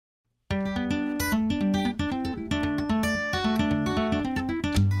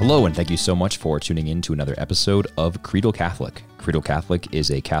Hello, and thank you so much for tuning in to another episode of Creedal Catholic. Creedal Catholic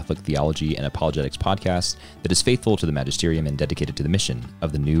is a Catholic theology and apologetics podcast that is faithful to the magisterium and dedicated to the mission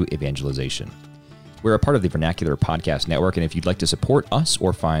of the new evangelization. We're a part of the Vernacular Podcast Network, and if you'd like to support us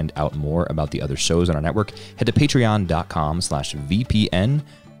or find out more about the other shows on our network, head to patreon.com/VPN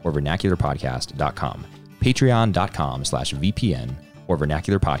or vernacularpodcast.com. Patreon.com/VPN or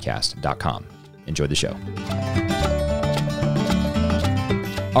vernacularpodcast.com. Enjoy the show.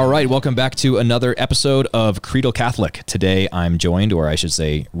 All right, welcome back to another episode of Creedal Catholic. Today I'm joined, or I should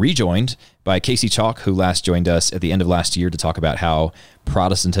say rejoined, by Casey Chalk, who last joined us at the end of last year to talk about how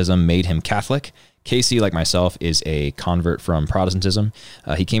Protestantism made him Catholic. Casey, like myself, is a convert from Protestantism.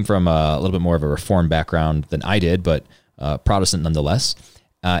 He came from a little bit more of a Reformed background than I did, but Protestant nonetheless.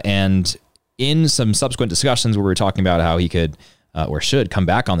 And in some subsequent discussions where we were talking about how he could or should come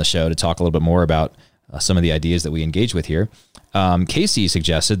back on the show to talk a little bit more about some of the ideas that we engage with here, Casey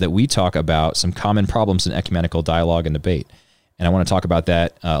suggested that we talk about some common problems in ecumenical dialogue and debate. And I want to talk about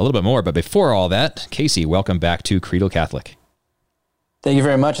that a little bit more. But before all that, Casey, welcome back to Creedal Catholic. Thank you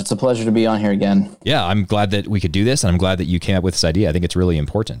very much. It's a pleasure to be on here again. Yeah, I'm glad that we could do this, and I'm glad that you came up with this idea. I think it's really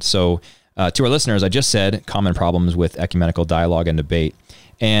important. So to our listeners, I just said common problems with ecumenical dialogue and debate.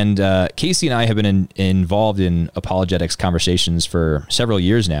 And Casey and I have been involved in apologetics conversations for several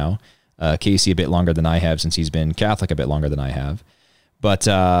years now. Casey a bit longer than I have, since he's been Catholic a bit longer than I have. But,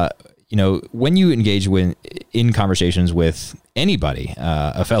 when you engage in conversations with anybody,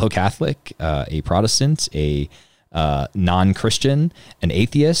 a fellow Catholic, a Protestant, a non-Christian, an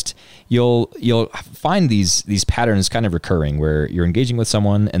atheist, you'll find these patterns kind of recurring where you're engaging with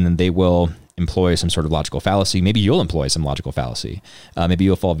someone and then they will employ some sort of logical fallacy. Maybe you'll employ some logical fallacy. Maybe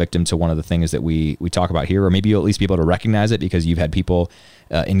you'll fall victim to one of the things that we talk about here, or maybe you'll at least be able to recognize it because you've had people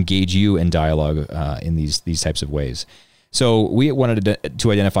engage you in dialogue in these types of ways. So we wanted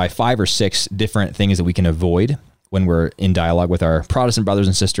to identify 5 or 6 different things that we can avoid when we're in dialogue with our Protestant brothers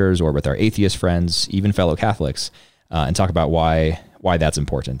and sisters or with our atheist friends, even fellow Catholics, and talk about why that's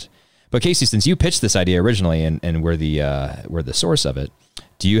important. But Casey, since you pitched this idea originally and we're the source of it,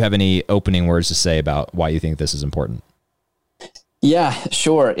 do you have any opening words to say about why you think this is important? Yeah,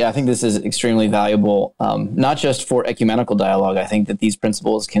 sure. Yeah, I think this is extremely valuable, not just for ecumenical dialogue. I think that these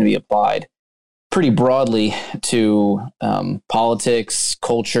principles can be applied pretty broadly to politics,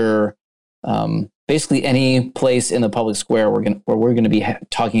 culture, basically any place in the public square where we're going to be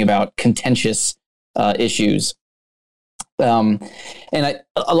talking about contentious issues. A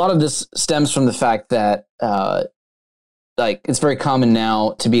lot of this stems from the fact that it's very common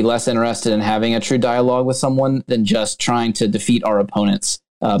now to be less interested in having a true dialogue with someone than just trying to defeat our opponents,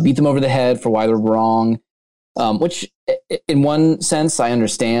 beat them over the head for why they're wrong, which in one sense I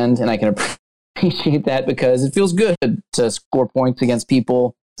understand and I can appreciate that because it feels good to score points against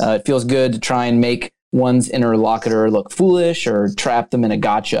people. It feels good to try and make one's interlocutor look foolish or trap them in a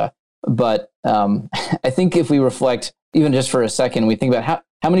gotcha. But I think if we reflect even just for a second, we think about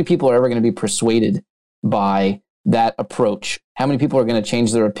how many people are ever going to be persuaded by that approach. How many people are going to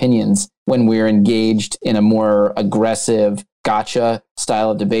change their opinions when we're engaged in a more aggressive gotcha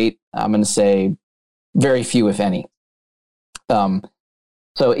style of debate? I'm going to say very few, if any.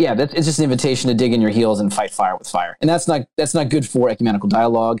 So yeah, it's just an invitation to dig in your heels and fight fire with fire. And that's not good for ecumenical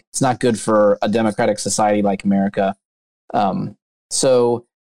dialogue. It's not good for a democratic society like America. So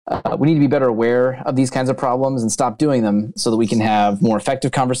we need to be better aware of these kinds of problems and stop doing them so that we can have more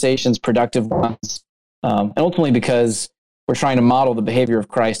effective conversations, productive ones, and ultimately because we're trying to model the behavior of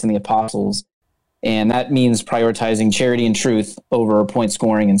Christ and the apostles, and that means prioritizing charity and truth over point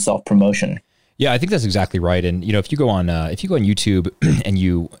scoring and self-promotion. Yeah, I think that's exactly right. And if you go on YouTube and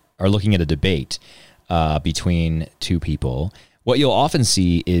you are looking at a debate between two people, what you'll often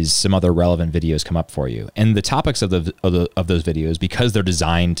see is some other relevant videos come up for you. And the topics of those videos, because they're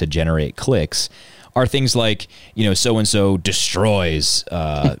designed to generate clicks, are things like, so-and-so destroys,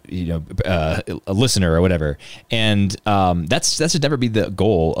 a listener or whatever. And that should never be the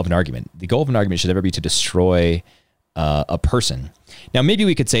goal of an argument. The goal of an argument should never be to destroy a person. Now, maybe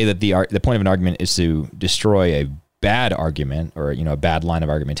we could say that the point of an argument is to destroy a bad argument or, a bad line of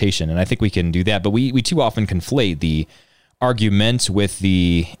argumentation. And I think we can do that. But we too often conflate the argument with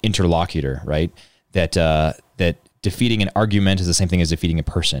the interlocutor, right? That defeating an argument is the same thing as defeating a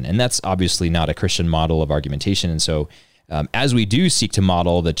person. And that's obviously not a Christian model of argumentation. And so as we do seek to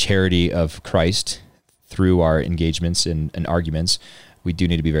model the charity of Christ through our engagements and arguments, we do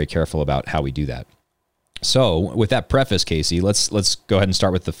need to be very careful about how we do that. So with that preface, Casey, let's go ahead and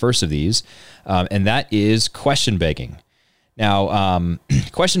start with the first of these, and that is question begging. Now,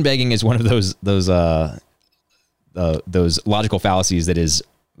 question begging is one of those logical fallacies that is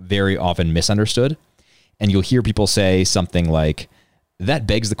very often misunderstood. And you'll hear people say something like, that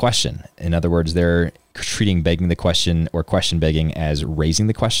begs the question. In other words, they're treating begging the question or question begging as raising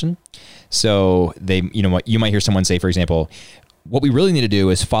the question. So you might hear someone say, for example, what we really need to do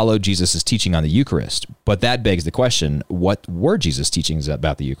is follow Jesus' teaching on the Eucharist. But that begs the question, what were Jesus' teachings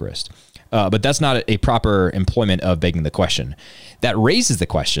about the Eucharist? But that's not a proper employment of begging the question. That raises the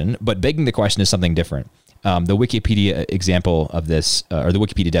question, but begging the question is something different. The Wikipedia example of this, or the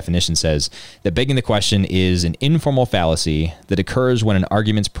Wikipedia definition, says that begging the question is an informal fallacy that occurs when an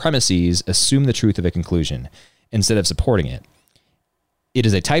argument's premises assume the truth of a conclusion instead of supporting it. It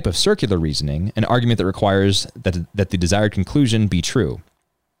is a type of circular reasoning, an argument that requires that the desired conclusion be true.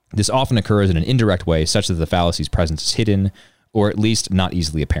 This often occurs in an indirect way, such that the fallacy's presence is hidden, or at least not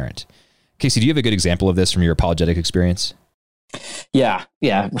easily apparent. Casey, do you have a good example of this from your apologetic experience? Yeah.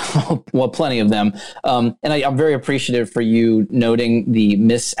 Well, plenty of them. And I'm very appreciative for you noting the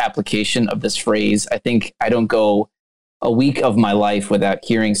misapplication of this phrase. I think I don't go a week of my life without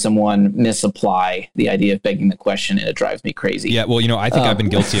hearing someone misapply the idea of begging the question, and it drives me crazy. Yeah, well, I think I've been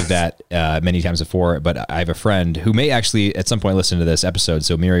guilty of that many times before, but I have a friend who may actually at some point listen to this episode.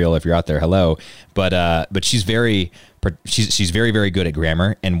 So Muriel, if you're out there, hello. But she's very, very good at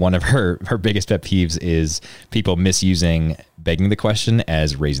grammar, and one of her biggest pet peeves is people misusing begging the question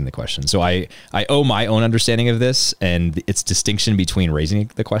as raising the question. So I owe my own understanding of this and its distinction between raising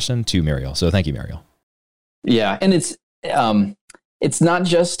the question to Muriel. So thank you, Muriel. Yeah, and it's not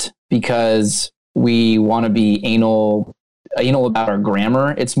just because we want to be anal about our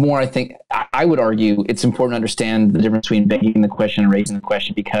grammar. It's more, I think, I would argue it's important to understand the difference between begging the question and raising the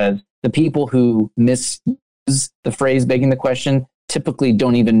question, because the people who misuse the phrase begging the question typically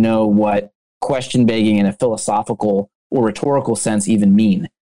don't even know what question begging in a philosophical or rhetorical sense even mean.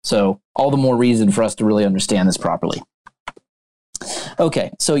 So all the more reason for us to really understand this properly.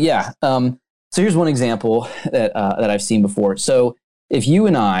 Okay, so yeah. So here's one example that I've seen before. So if you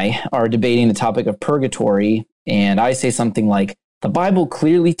and I are debating the topic of purgatory, and I say something like, the Bible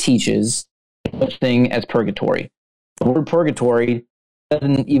clearly teaches such thing as purgatory. The word purgatory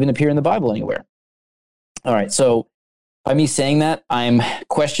doesn't even appear in the Bible anywhere. All right, so by me saying that, I'm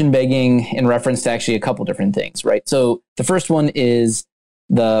question begging in reference to actually a couple different things, right? So the first one is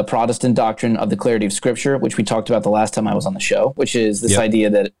the Protestant doctrine of the clarity of Scripture, which we talked about the last time I was on the show, which is this idea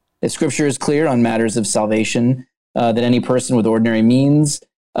that if Scripture is clear on matters of salvation, that any person with ordinary means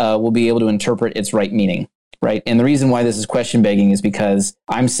will be able to interpret its right meaning, right? And the reason why this is question begging is because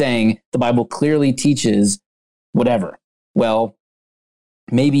I'm saying the Bible clearly teaches whatever. Well,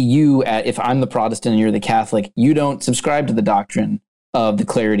 maybe you, if I'm the Protestant and you're the Catholic, you don't subscribe to the doctrine of the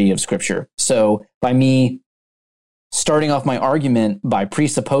clarity of Scripture. So by me starting off my argument by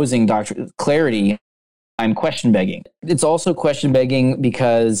presupposing clarity, I'm question begging. It's also question begging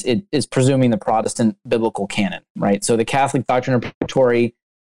because it is presuming the Protestant biblical canon, right? So the Catholic doctrine of purgatory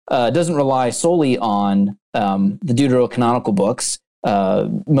doesn't rely solely on the deuterocanonical books,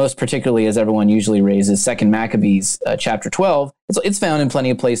 most particularly, as everyone usually raises, 2 Maccabees chapter 12. It's found in plenty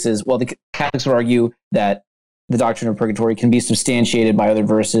of places. Well, the Catholics would argue that the doctrine of purgatory can be substantiated by other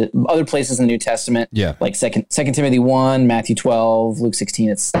verses, other places in the New Testament, like 2 Timothy 1, Matthew 12, Luke 16,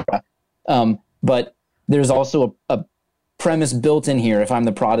 etc. But there's also a premise built in here, if I'm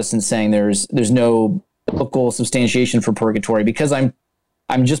the Protestant, saying there's no biblical substantiation for purgatory, because I'm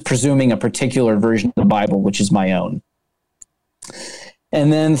just presuming a particular version of the Bible, which is my own.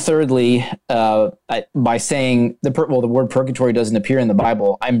 And then thirdly, by saying the word purgatory doesn't appear in the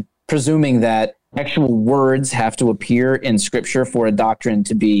Bible, I'm presuming that actual words have to appear in Scripture for a doctrine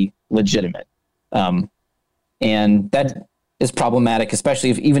to be legitimate. And that is problematic,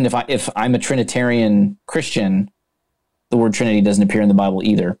 especially if I'm a Trinitarian Christian, the word Trinity doesn't appear in the Bible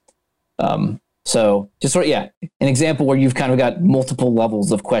either. So just an example where you've kind of got multiple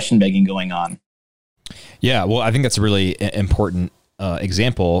levels of question begging going on. Yeah, well, I think that's a really important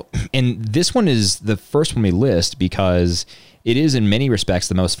example. And this one is the first one we list because it is in many respects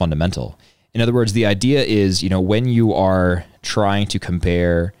the most fundamental. In other words, the idea is, when you are trying to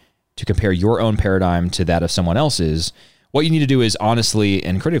compare your own paradigm to that of someone else's, what you need to do is honestly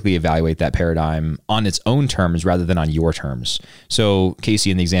and critically evaluate that paradigm on its own terms rather than on your terms. So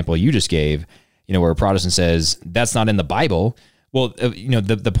Casey, in the example you just gave, where a Protestant says that's not in the Bible. Well,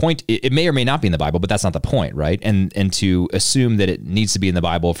 the point, it may or may not be in the Bible, but that's not the point, right? And to assume that it needs to be in the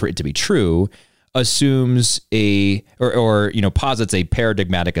Bible for it to be true assumes posits a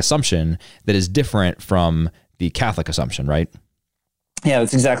paradigmatic assumption that is different from the Catholic assumption, right? Yeah,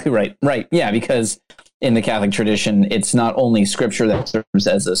 that's exactly right. Right. Yeah, because in the Catholic tradition, it's not only Scripture that serves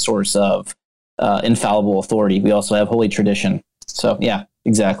as a source of infallible authority. We also have Holy Tradition. So, yeah.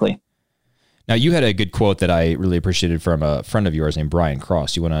 exactly. Now, you had a good quote that I really appreciated from a friend of yours named Brian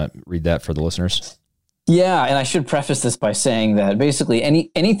Cross. You want to read that for the listeners? Yeah, and I should preface this by saying that basically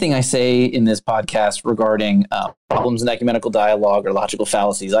anything I say in this podcast regarding problems in ecumenical dialogue or logical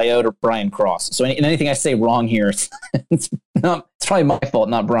fallacies, I owe to Brian Cross. So anything I say wrong here, it's probably my fault,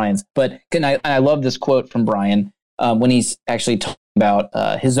 not Brian's. But I love this quote from Brian when he's actually talking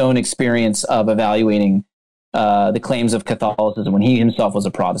about his own experience of evaluating the claims of Catholicism when he himself was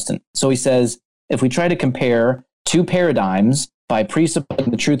a Protestant. So he says, if we try to compare two paradigms by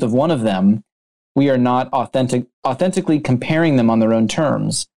presupposing the truth of one of them, we are not authentically comparing them on their own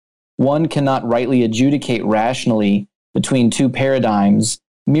terms. One cannot rightly adjudicate rationally between two paradigms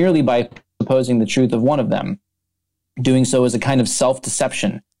merely by supposing the truth of one of them. Doing so is a kind of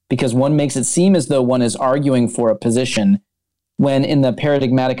self-deception, because one makes it seem as though one is arguing for a position, when in the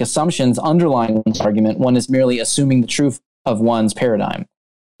paradigmatic assumptions underlying one's argument, one is merely assuming the truth of one's paradigm.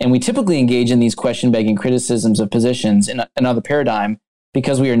 And we typically engage in these question-begging criticisms of positions in another paradigm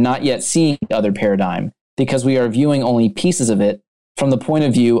because we are not yet seeing the other paradigm, because we are viewing only pieces of it from the point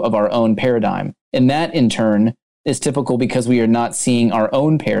of view of our own paradigm. And that, in turn, is typical because we are not seeing our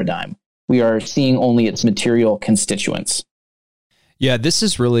own paradigm. We are seeing only its material constituents. Yeah, this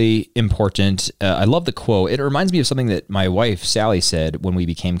is really important. I love the quote. It reminds me of something that my wife, Sally, said when we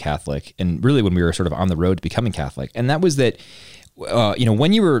became Catholic, and really when we were sort of on the road to becoming Catholic. And that was that,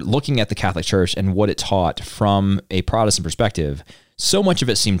 when you were looking at the Catholic Church and what it taught from a Protestant perspective, so much of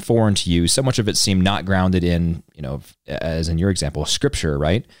it seemed foreign to you. So much of it seemed not grounded in, as in your example, scripture,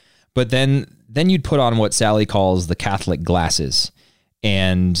 right? But then you'd put on what Sally calls the Catholic glasses,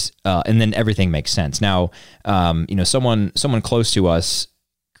 and then everything makes sense. Now, someone close to us,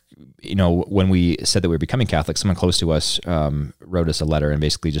 when we said that we were becoming Catholic, someone close to us wrote us a letter and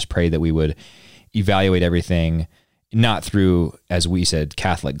basically just prayed that we would evaluate everything not through, as we said,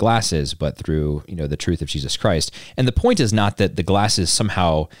 Catholic glasses, but through, the truth of Jesus Christ. And the point is not that the glasses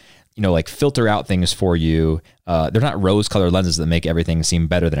somehow, filter out things for you. They're not rose-colored lenses that make everything seem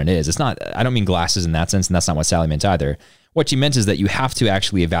better than it is. It's not, I don't mean glasses in that sense, and that's not what Sally meant either. What she meant is that you have to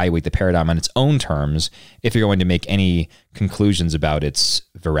actually evaluate the paradigm on its own terms if you're going to make any conclusions about its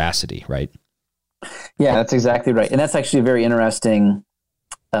veracity, right? Yeah, that's exactly right. And that's actually a very interesting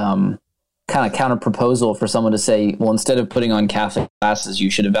kind of counter proposal for someone to say, well, instead of putting on Catholic glasses, you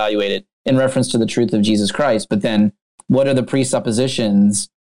should evaluate it in reference to the truth of Jesus Christ. But then what are the presuppositions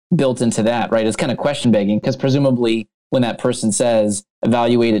built into that, right? It's kind of question begging, because presumably when that person says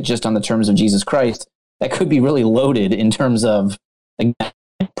evaluate it just on the terms of Jesus Christ, that could be really loaded in terms of, again,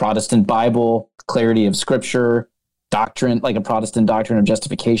 Protestant Bible, clarity of scripture, doctrine, like a Protestant doctrine of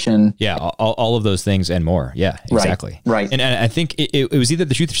justification. Yeah, all of those things and more. Yeah, exactly. Right. And I think it was either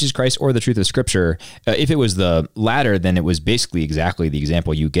the truth of Jesus Christ or the truth of Scripture. If it was the latter, then it was basically exactly the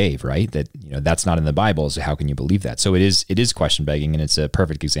example you gave, right? That that's not in the Bible, so how can you believe that? So it is question begging, and it's a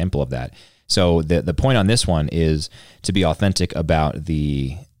perfect example of that. So the point on this one is to be authentic about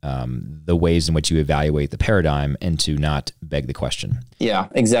the ways in which you evaluate the paradigm and to not beg the question. Yeah,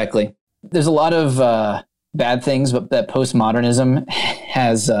 exactly. There's a lot of bad things, but that postmodernism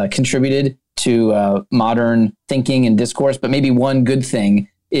has contributed to modern thinking and discourse. But maybe one good thing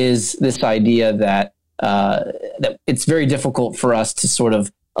is this idea that that it's very difficult for us to sort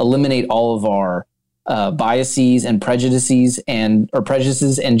of eliminate all of our biases and prejudices and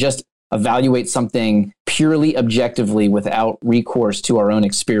just evaluate something purely objectively without recourse to our own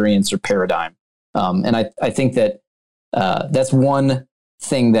experience or paradigm. And I think that that's one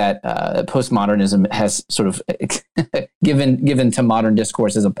thing that postmodernism has sort of given to modern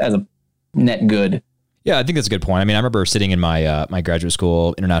discourse as a net good. Yeah, I think that's a good point. I mean, I remember sitting in my my graduate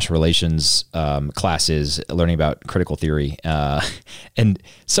school international relations classes, learning about critical theory, and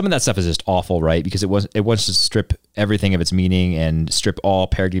some of that stuff is just awful, right? Because it wants to strip everything of its meaning and strip all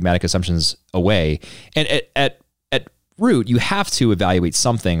paradigmatic assumptions away. And at root, you have to evaluate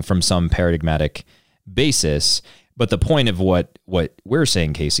something from some paradigmatic basis. But the point of what we're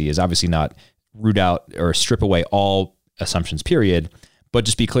saying, Casey, is obviously not root out or strip away all assumptions, period, but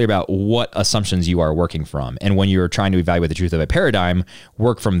just be clear about what assumptions you are working from. And when you're trying to evaluate the truth of a paradigm,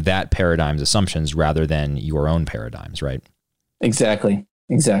 work from that paradigm's assumptions rather than your own paradigms, right? Exactly.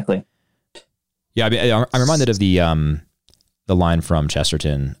 Yeah, I mean, I'm reminded of the line from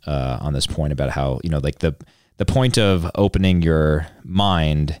Chesterton on this point about how, like the point of opening your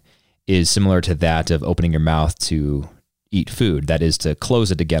mind is similar to that of opening your mouth to eat food. That is to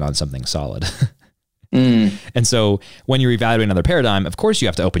close it again on something solid. And so when you're evaluating another paradigm, of course you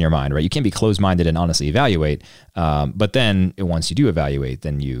have to open your mind, right? You can't be closed-minded and honestly evaluate. But then once you do evaluate,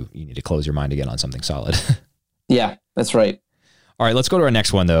 then you need to close your mind again on something solid. Yeah, that's right. All right, let's go to our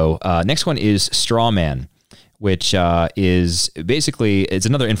next one, though. Next one is straw man, which is basically, it's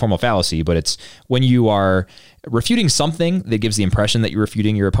another informal fallacy, but it's when you are refuting something that gives the impression that you're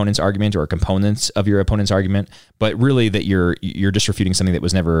refuting your opponent's argument or components of your opponent's argument, but really that you're just refuting something that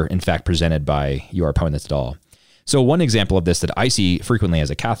was never, in fact, presented by your opponent at all. So one example of this that I see frequently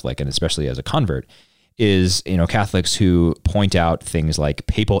as a Catholic, and especially as a convert, is, Catholics who point out things like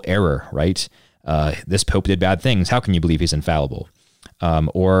papal error, right? This Pope did bad things. How can you believe he's infallible?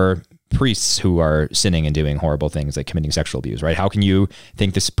 Or priests who are sinning and doing horrible things like committing sexual abuse, right? How can you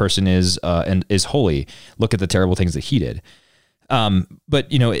think this person is holy? Look at the terrible things that he did. But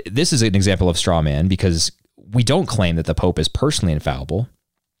this is an example of straw man because we don't claim that the Pope is personally infallible.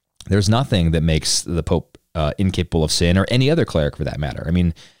 There's nothing that makes the Pope incapable of sin, or any other cleric for that matter. I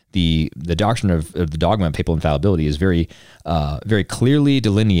mean, the doctrine of the dogma of papal infallibility is very clearly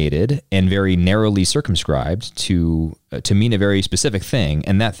delineated and very narrowly circumscribed to mean a very specific thing,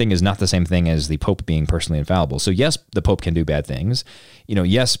 and that thing is not the same thing as the Pope being personally infallible. So yes, the Pope can do bad things.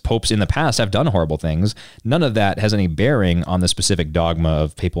 Yes, popes in the past have done horrible things. None of that has any bearing on the specific dogma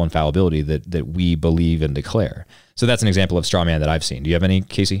of papal infallibility that we believe and declare. So that's an example of straw man that I've seen. Do you have any,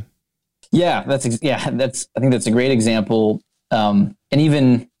 Casey? Yeah, I think that's a great example. And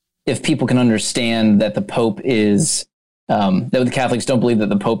even if people can understand that the Pope is, that the Catholics don't believe that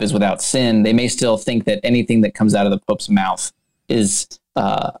the Pope is without sin, they may still think that anything that comes out of the Pope's mouth is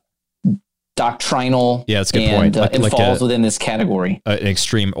doctrinal. Yeah, that's a good point. It falls within this category. An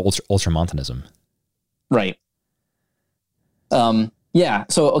extreme ultramontanism. Right. Yeah.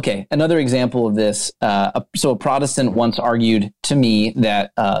 So, okay. Another example of this. So a Protestant once argued to me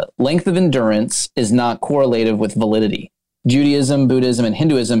that length of endurance is not correlative with validity. Judaism, Buddhism, and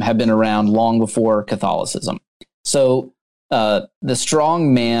Hinduism have been around long before Catholicism. So the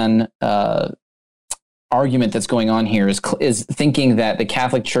strong man argument that's going on here is thinking that the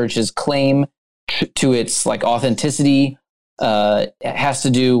Catholic Church's claim to its authenticity has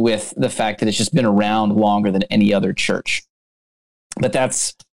to do with the fact that it's just been around longer than any other church. But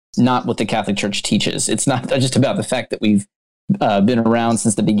that's not what the Catholic Church teaches. It's not just about the fact that we've been around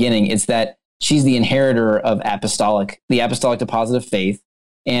since the beginning. It's that she's the inheritor of the apostolic deposit of faith.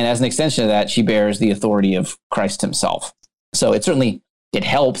 And as an extension of that, she bears the authority of Christ himself. So it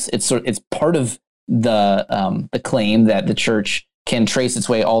helps. It's part of the claim that the church can trace its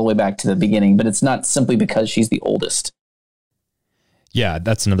way all the way back to the beginning, but it's not simply because she's the oldest. Yeah,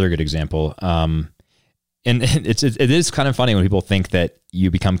 that's another good example. And it is kind of funny when people think that you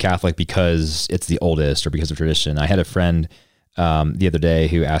become Catholic because it's the oldest or because of tradition. I had a friend the other day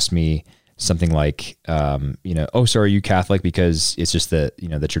who asked me something like, oh, so are you Catholic because it's just the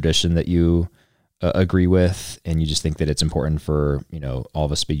tradition that you agree with, and you just think that it's important for, all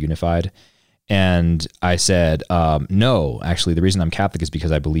of us to be unified? And I said, no, actually, the reason I'm Catholic is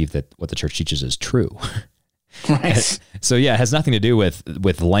because I believe that what the church teaches is true. Right. So yeah, it has nothing to do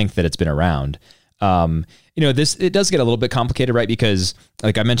with length that it's been around. It does get a little bit complicated, right? Because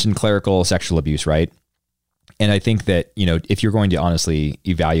like I mentioned, clerical sexual abuse, right? And I think that, if you're going to honestly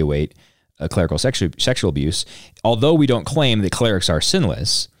evaluate clerical sexual abuse, although we don't claim that clerics are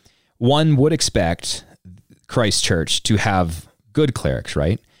sinless, one would expect Christ Church to have good clerics,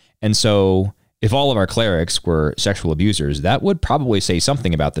 right? And so if all of our clerics were sexual abusers, that would probably say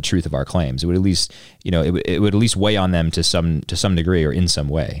something about the truth of our claims. It would at least, it would at least weigh on them to some degree or in some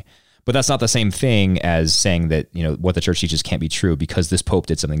way. But that's not the same thing as saying that, what the church teaches can't be true because this Pope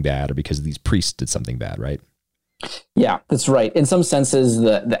did something bad or because these priests did something bad, right? Yeah, that's right. In some senses,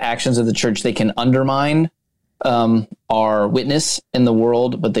 the actions of the church, they can undermine our witness in the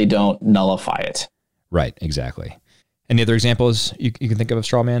world, but they don't nullify it. Right, exactly. Any other examples you can think of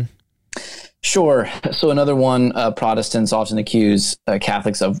straw man? Sure. So another one, Protestants often accuse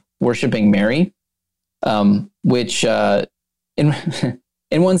Catholics of worshiping Mary, which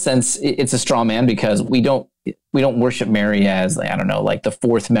in one sense, it's a straw man because we don't worship Mary as, I don't know, like the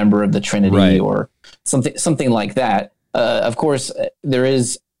fourth member of the Trinity, right, or something like that. Of course,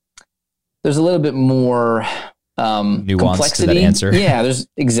 there's a little bit more nuance complexity to that answer. Yeah, there's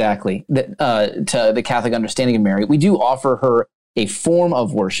exactly to the Catholic understanding of Mary. We do offer her a form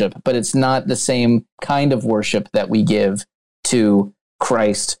of worship, but it's not the same kind of worship that we give to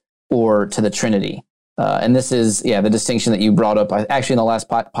Christ or to the Trinity. And this is, the distinction that you brought up, actually in the last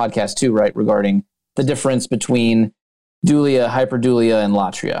podcast too, right, regarding the difference between dulia, hyperdulia, and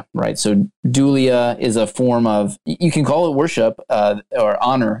latria, right? So dulia is a form of, you can call it worship or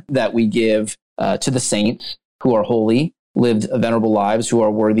honor that we give to the saints who are holy, lived venerable lives, who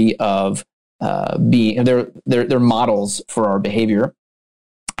are worthy of being, they're models for our behavior.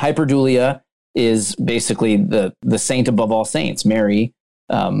 Hyperdulia is basically the saint above all saints, Mary,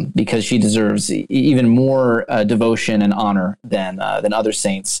 because she deserves even more devotion and honor than other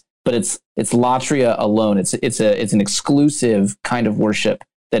saints. But it's latria alone. It's an exclusive kind of worship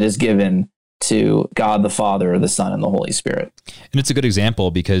that is given to God the Father, the Son, and the Holy Spirit. And it's a good example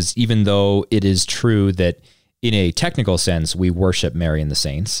because even though it is true that in a technical sense, we worship Mary and the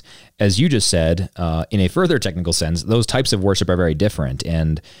saints, as you just said, in a further technical sense, those types of worship are very different.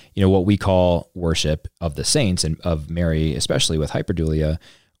 And, what we call worship of the saints and of Mary, especially with hyperdulia,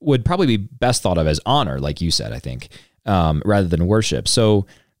 would probably be best thought of as honor, like you said, I think, rather than worship. So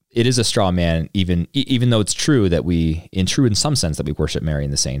it is a straw man, even though it's true that in some sense that we worship Mary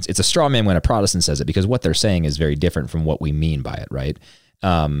and the saints. It's a straw man when a Protestant says it, because what they're saying is very different from what we mean by it, right?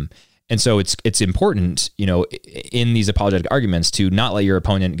 And so it's important, in these apologetic arguments to not let your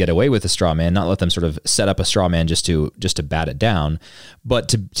opponent get away with a straw man, not let them sort of set up a straw man just to bat it down,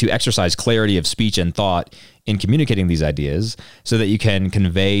 but to exercise clarity of speech and thought in communicating these ideas so that you can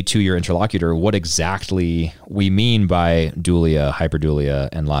convey to your interlocutor what exactly we mean by dulia, hyperdulia,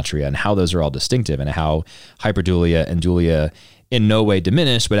 and latria, and how those are all distinctive, and how hyperdulia and dulia in no way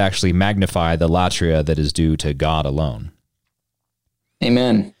diminish, but actually magnify the latria that is due to God alone.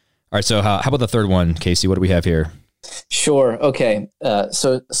 Amen. All right, so how about the third one, Casey? What do we have here? Sure. Okay.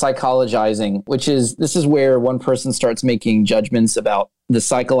 So psychologizing, this is where one person starts making judgments about the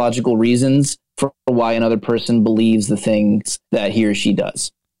psychological reasons for why another person believes the things that he or she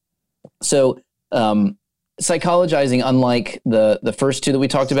does. So psychologizing, unlike the first two that we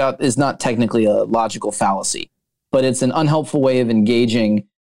talked about, is not technically a logical fallacy, but it's an unhelpful way of engaging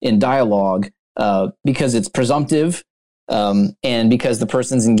in dialogue because it's presumptive. And because the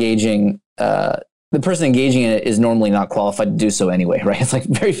person engaging in it is normally not qualified to do so anyway, right? It's like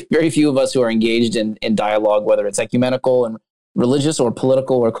very, very few of us who are engaged in dialogue, whether it's ecumenical and religious or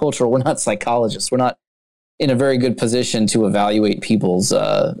political or cultural. We're not psychologists. We're not in a very good position to evaluate people's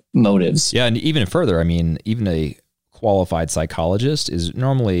motives. Yeah, and even further, even a qualified psychologist is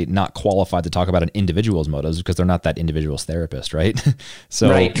normally not qualified to talk about an individual's motives because they're not that individual's therapist, right?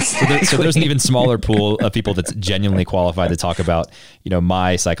 Right. So there's an even smaller pool of people that's genuinely qualified to talk about,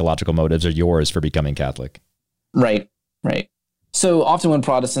 my psychological motives or yours for becoming Catholic. Right. So often when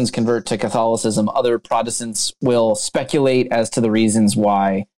Protestants convert to Catholicism, other Protestants will speculate as to the reasons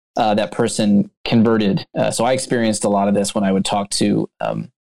why that person converted. So I experienced a lot of this when I would talk to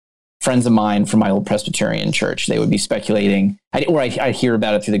friends of mine from my old Presbyterian church. They would be speculating, I'd hear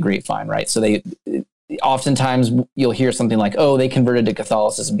about it through the grapevine, right? So oftentimes you'll hear something like, oh, they converted to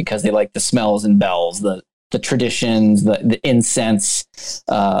Catholicism because they like the smells and bells, the traditions, the incense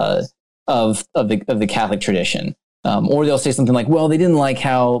of the Catholic tradition. Or they'll say something like, well, they didn't like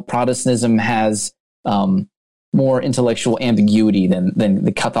how Protestantism has more intellectual ambiguity than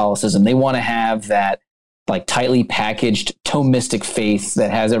the Catholicism. They want to have that like tightly packaged Thomistic faith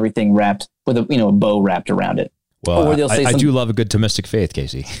that has everything wrapped with a bow wrapped around it. Well, I do love a good Thomistic faith,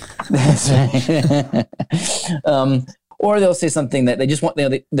 Casey. That's right. Or they'll say something that they just want.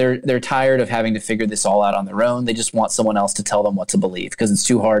 They're tired of having to figure this all out on their own. They just want someone else to tell them what to believe because it's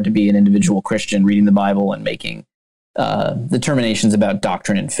too hard to be an individual Christian reading the Bible and making determinations about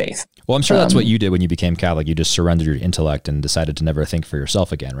doctrine and faith. Well, I'm sure that's what you did when you became Catholic. You just surrendered your intellect and decided to never think for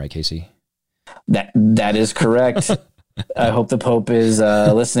yourself again, right, Casey? That is correct. I hope the Pope is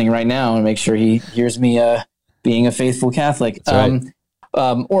listening right now and make sure he hears me being a faithful Catholic. Right.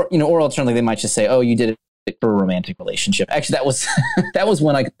 Or alternatively, they might just say, "Oh, you did it for a romantic relationship." Actually, that was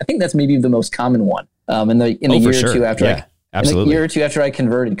when I think that's maybe the most common one. In the year or two after absolutely. In the year or two after I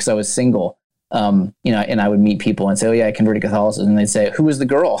converted, because I was single. And I would meet people and say, "Oh yeah, I converted to Catholicism," and they'd say, "Who was the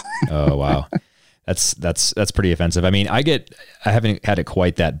girl?" Oh wow. That's pretty offensive. I haven't had it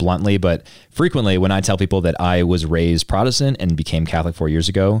quite that bluntly, but frequently when I tell people that I was raised Protestant and became Catholic 4 years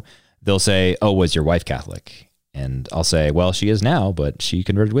ago, they'll say, "Oh, was your wife Catholic?" And I'll say, "Well, she is now, but she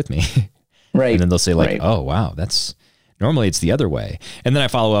converted with me." Right. And then they'll say like, right. "Oh, wow, normally it's the other way." And then I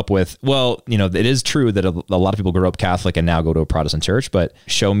follow up with, "Well, it is true that a lot of people grow up Catholic and now go to a Protestant church, but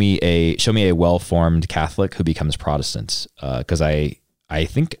show me a well-formed Catholic who becomes Protestant, because I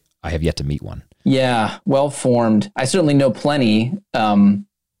think I have yet to meet one." Yeah, well-formed. I certainly know plenty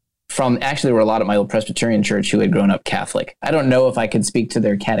there were a lot at my old Presbyterian church who had grown up Catholic. I don't know if I could speak to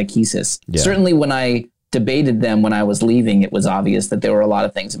their catechesis. Yeah. Certainly when I debated them when I was leaving, it was obvious that there were a lot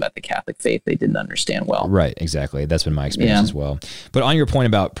of things about the Catholic faith they didn't understand well. Right, exactly. That's been my experience as well. But on your point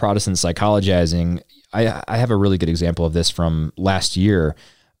about Protestant psychologizing, I have a really good example of this from last year.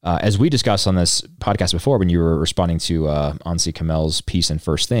 As we discussed on this podcast before, when you were responding to Ansi Kamel's piece in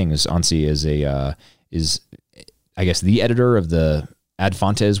First Things, Ansi is I guess the editor of the Ad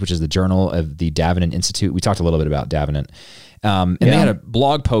Fontes, which is the journal of the Davenant Institute. We talked a little bit about Davenant. And they had a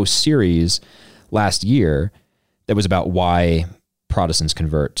blog post series last year that was about why Protestants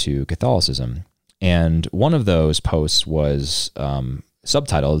convert to Catholicism. And one of those posts was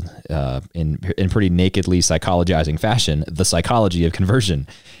subtitled in pretty nakedly psychologizing fashion, "The Psychology of Conversion."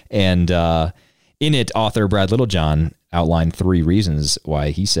 And in it, author Brad Littlejohn outlined 3 reasons why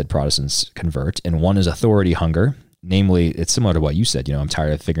he said Protestants convert. And one is authority hunger. Namely, it's similar to what you said. I'm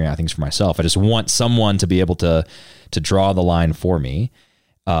tired of figuring out things for myself. I just want someone to be able to draw the line for me.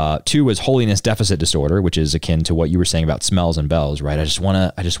 2 is holiness deficit disorder, which is akin to what you were saying about smells and bells, right? I just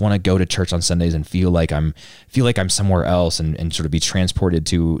want to go to church on Sundays and feel like I'm somewhere else and sort of be transported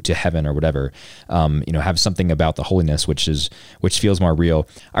to heaven or whatever. Have something about the holiness which feels more real.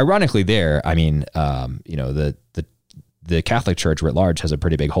 Ironically, the Catholic Church writ large has a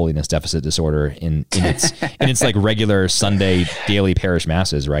pretty big holiness deficit disorder in its like regular Sunday daily parish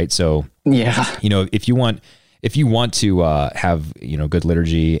masses, right? So if you want to have good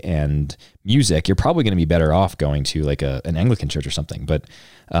liturgy and music, you're probably going to be better off going to like an Anglican church or something. But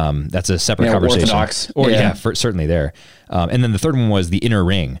that's a separate conversation. Orthodox. Certainly there. And then the third one was the inner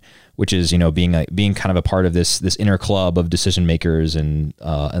ring, which is being kind of a part of this inner club of decision makers and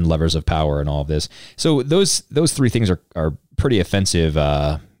levers of power and all of this. So those 3 things are pretty offensive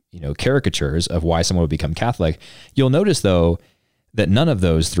caricatures of why someone would become Catholic. You'll notice though that none of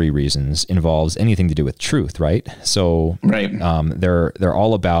those 3 reasons involves anything to do with truth, right? So they're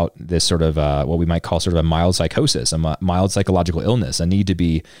all about this sort of what we might call sort of a mild psychosis, a mild psychological illness, a need to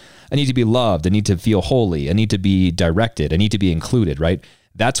be loved, a need to feel holy, a need to be directed, a need to be included, right?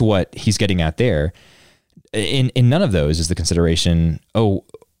 That's what he's getting at there. In none of those is the consideration,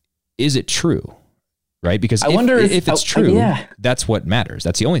 is it true? Right? Because if it's true, that's what matters.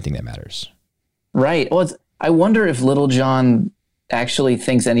 That's the only thing that matters. Right. Well, I wonder if Littlejohn actually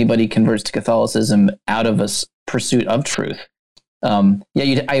thinks anybody converts to Catholicism out of a pursuit of truth. I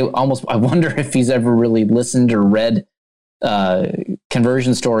wonder if he's ever really listened or read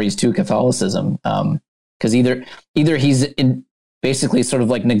conversion stories to Catholicism. Because either he's basically sort of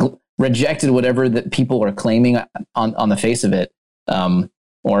like rejected whatever that people are claiming on the face of it,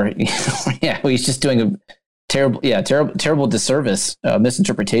 or he's just doing a terrible disservice,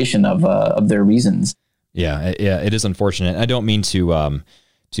 misinterpretation of their reasons. Yeah, it is unfortunate. I don't mean to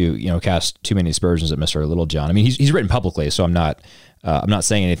cast too many aspersions at Mr. Littlejohn. I mean, he's written publicly, so I'm not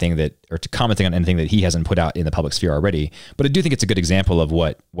saying anything or commenting on anything that he hasn't put out in the public sphere already. But I do think it's a good example of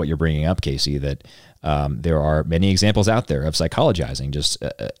what you're bringing up, Casey. That there are many examples out there of psychologizing, just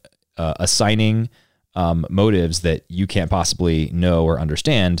assigning motives that you can't possibly know or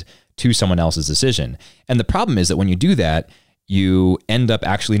understand to someone else's decision. And the problem is that when you do that, you end up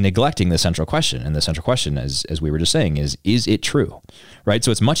actually neglecting the central question. And the central question, as we were just saying, is it true? Right?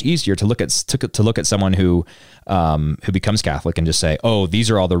 So it's much easier to look at someone who becomes Catholic and just say, oh, these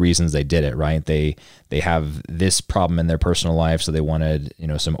are all the reasons they did it, right? They have this problem in their personal life, so they wanted,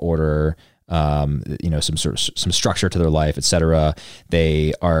 some order, some structure to their life, etc.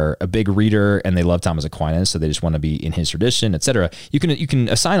 They are a big reader and they love Thomas Aquinas, so they just want to be in his tradition, etc. You can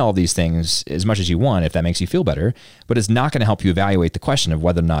assign all these things as much as you want if that makes you feel better, but it's not going to help you evaluate the question of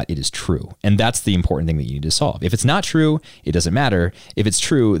whether or not it is true. And that's the important thing that you need to solve. If it's not true, it doesn't matter. If it's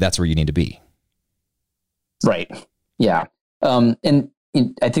true, that's where you need to be. Right. Yeah. And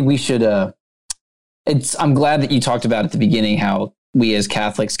I think we should. I'm glad that you talked about at the beginning how we as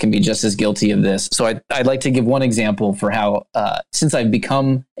Catholics can be just as guilty of this. So I'd like to give one example for how, since I've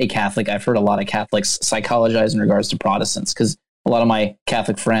become a Catholic, I've heard a lot of Catholics psychologize in regards to Protestants, because a lot of my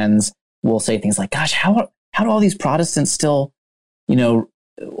Catholic friends will say things like, gosh, how do all these Protestants still,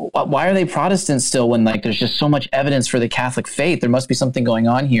 why are they Protestants still when like there's just so much evidence for the Catholic faith? There must be something going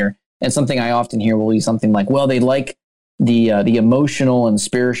on here. And something I often hear will be something like, well, they like the emotional and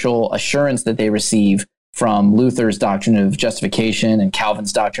spiritual assurance that they receive from Luther's doctrine of justification and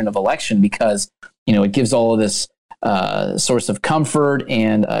Calvin's doctrine of election, because, it gives all of this source of comfort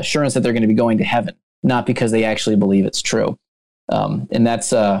and assurance that they're going to be going to heaven, not because they actually believe it's true. And that's,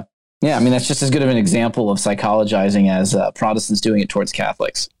 that's just as good of an example of psychologizing as Protestants doing it towards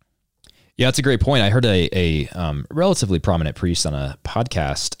Catholics. Yeah, that's a great point. I heard a relatively prominent priest on a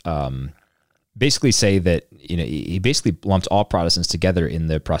podcast basically say that, he basically lumped all Protestants together in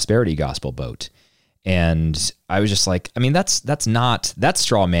the prosperity gospel boat. And I was just like, I mean, that's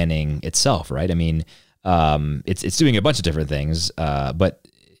straw manning itself, right? I mean, it's doing a bunch of different things, but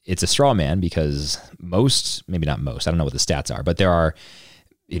it's a straw man because maybe not most, I don't know what the stats are, but there are,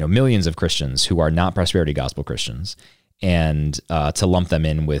 millions of Christians who are not prosperity gospel Christians, and to lump them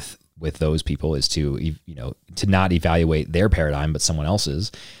in with with those people is to not evaluate their paradigm, but someone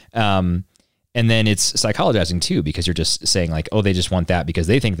else's. And then it's psychologizing too, because you're just saying like, oh, they just want that because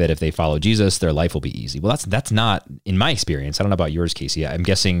they think that if they follow Jesus, their life will be easy. Well, that's not, in my experience. I don't know about yours, Casey. I'm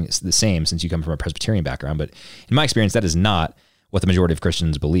guessing it's the same since you come from a Presbyterian background, but in my experience, that is not what the majority of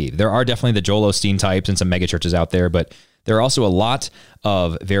Christians believe. There are definitely the Joel Osteen types and some mega churches out there, but there are also a lot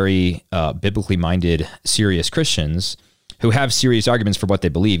of very biblically minded, serious Christians who have serious arguments for what they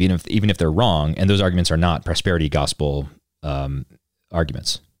believe, even if they're wrong. And those arguments are not prosperity gospel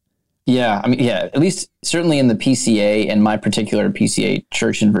arguments. Yeah, I mean, yeah, at least certainly in the PCA and my particular PCA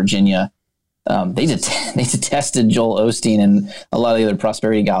church in Virginia, they detested Joel Osteen and a lot of the other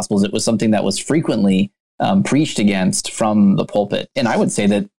prosperity gospels. It was something that was frequently preached against from the pulpit. And I would say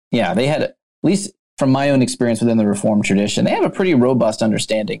that, yeah, they had, at least from my own experience within the Reformed tradition, they have a pretty robust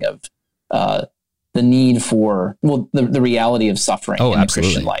understanding of the need for, the reality of suffering in the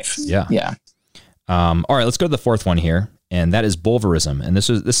Christian life. Yeah. Yeah. All right, let's go to the fourth one here. And that is Bulverism. And this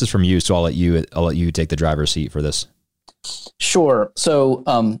is from you, so I'll let you take the driver's seat for this. Sure. So,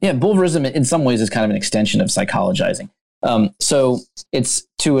 Bulverism in some ways is kind of an extension of psychologizing. So it's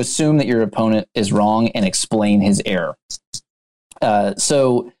to assume that your opponent is wrong and explain his error.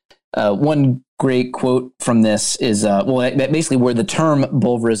 One great quote from this is, basically where the term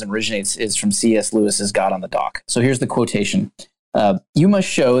Bulverism originates is from C.S. Lewis's God on the Dock. So here's the quotation. You must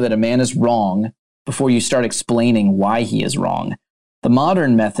show that a man is wrong before you start explaining why he is wrong. The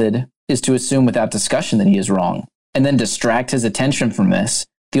modern method is to assume without discussion that he is wrong, and then distract his attention from this,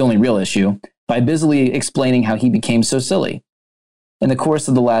 the only real issue, by busily explaining how he became so silly. In the course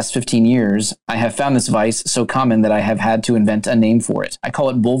of the last 15 years, I have found this vice so common that I have had to invent a name for it. I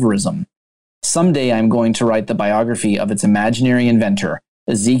call it Bulverism. Someday I'm going to write the biography of its imaginary inventor,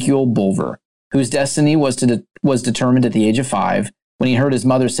 Ezekiel Bulver, whose destiny was determined at the age of 5 when he heard his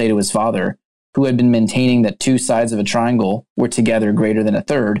mother say to his father, who had been maintaining that 2 sides of a triangle were together greater than a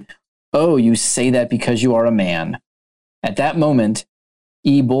third, "Oh, you say that because you are a man." At that moment,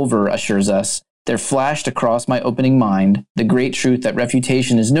 E. Bulver assures us, there flashed across my opening mind the great truth that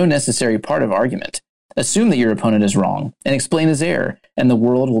refutation is no necessary part of argument. Assume that your opponent is wrong and explain his error, and the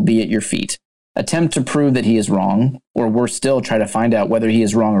world will be at your feet. Attempt to prove that he is wrong, or worse still, try to find out whether he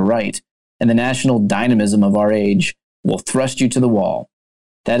is wrong or right, and the national dynamism of our age will thrust you to the wall.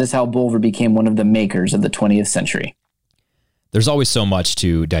 That is how Bulver became one of the makers of the 20th century. There's always so much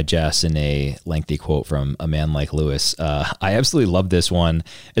to digest in a lengthy quote from a man like Lewis. I absolutely love this one,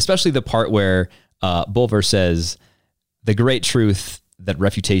 especially the part where Bulver says, the great truth that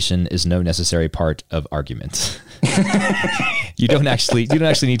refutation is no necessary part of argument. You don't actually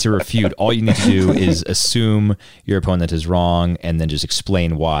need to refute. All you need to do is assume your opponent is wrong and then just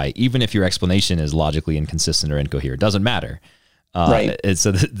explain why, even if your explanation is logically inconsistent or incoherent. It doesn't matter. Right.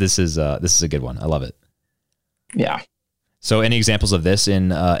 So this is a good one. I love it. Yeah. So any examples of this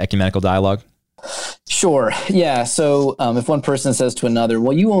in ecumenical dialogue? Sure. Yeah. So if one person says to another,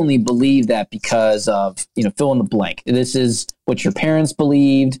 well, you only believe that because of, fill in the blank. This is what your parents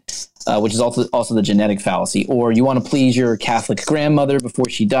believed, which is also the genetic fallacy. Or you want to please your Catholic grandmother before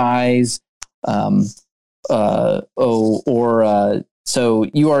she dies. So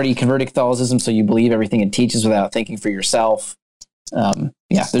you already converted Catholicism, so you believe everything it teaches without thinking for yourself.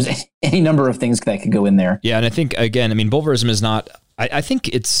 There's any number of things that could go in there. Yeah. And I think, again, Bulverism is not, I think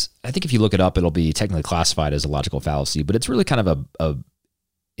if you look it up, it'll be technically classified as a logical fallacy, but it's really kind of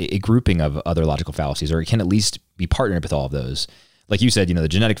a grouping of other logical fallacies, or it can at least be partnered with all of those. Like you said, the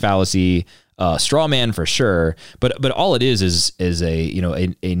genetic fallacy, straw man for sure, but all it is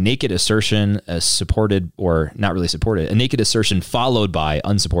a naked assertion, supported or not really supported, a naked assertion followed by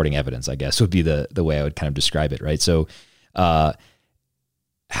unsupporting evidence, I guess would be the way I would kind of describe it. Right. So,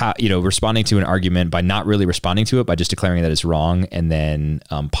 responding to an argument by not really responding to it, by just declaring that it's wrong, and then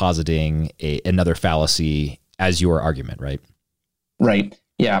positing another fallacy as your argument, right? Right.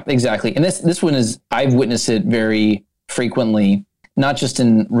 Yeah, exactly. And this one I've witnessed it very frequently, not just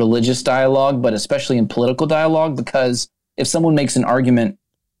in religious dialogue, but especially in political dialogue, because if someone makes an argument,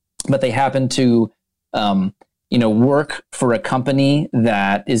 but they happen to, work for a company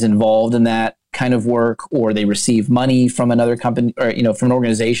that is involved in that kind of work, or they receive money from another company or, from an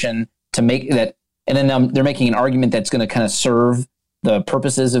organization to make that. And then they're making an argument that's going to kind of serve the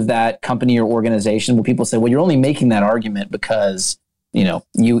purposes of that company or organization, where people say, well, you're only making that argument because,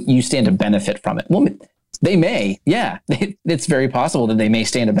 you stand to benefit from it. Well, they may, yeah, it's very possible that they may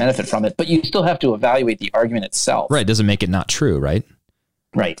stand to benefit from it, but you still have to evaluate the argument itself. Right. It doesn't make it not true. Right.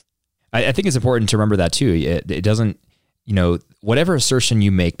 Right. I think it's important to remember that too. It doesn't, whatever assertion you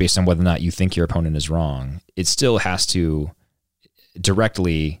make based on whether or not you think your opponent is wrong, it still has to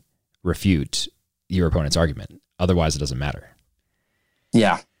directly refute your opponent's argument. Otherwise, it doesn't matter.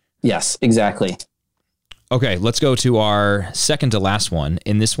 Yeah. Yes, exactly. Okay, let's go to our second to last one.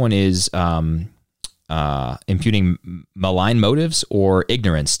 And this one is imputing malign motives or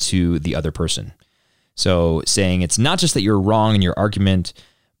ignorance to the other person. So saying it's not just that you're wrong in your argument,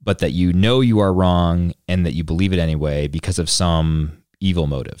 but that you know you are wrong and that you believe it anyway because of some evil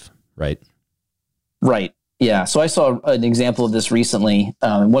motive, right? Right. Yeah. So I saw an example of this recently.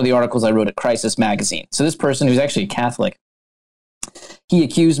 One of the articles I wrote at Crisis Magazine. So this person, who's actually a Catholic, he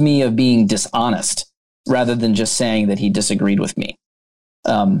accused me of being dishonest rather than just saying that he disagreed with me.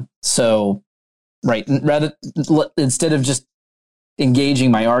 Right. Instead of just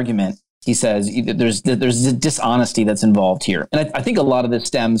engaging my argument, he says there's dishonesty that's involved here. And I think a lot of this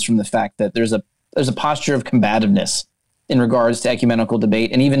stems from the fact that there's a posture of combativeness in regards to ecumenical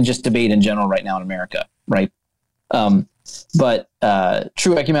debate and even just debate in general right now in America. Right. But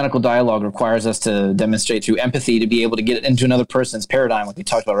true ecumenical dialogue requires us to demonstrate through empathy to be able to get into another person's paradigm, like we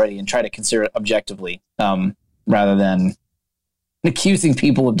talked about already, and try to consider it objectively rather than accusing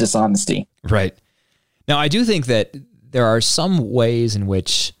people of dishonesty. Right. Now, I do think that there are some ways in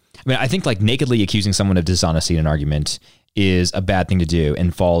which, I think like nakedly accusing someone of dishonesty in an argument is a bad thing to do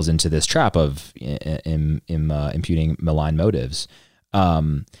and falls into this trap of imputing malign motives.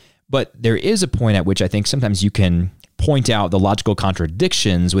 But there is a point at which I think sometimes you can point out the logical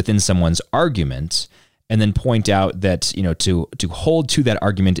contradictions within someone's argument and then point out that, to hold to that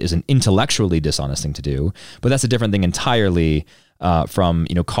argument is an intellectually dishonest thing to do. But that's a different thing entirely from,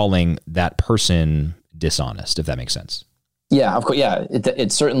 calling that person dishonest, if that makes sense. Yeah, of course. Yeah,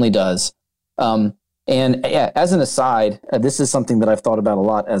 it certainly does. And yeah, as an aside, this is something that I've thought about a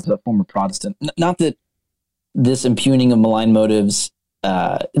lot as a former Protestant. Not that this impugning of malign motives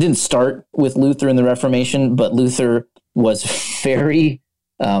it didn't start with Luther in the Reformation, but Luther was very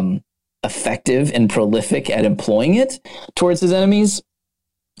effective and prolific at employing it towards his enemies.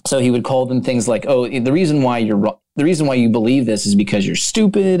 So he would call them things like, "Oh, the reason why you believe this is because you're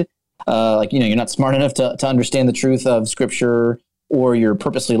stupid. You're not smart enough to understand the truth of Scripture, or you're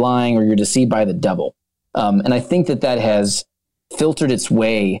purposely lying, or you're deceived by the devil." And I think that has filtered its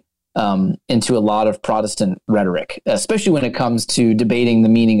way into a lot of Protestant rhetoric, especially when it comes to debating the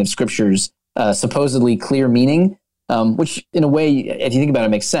meaning of Scripture's supposedly clear meaning, which in a way, if you think about it,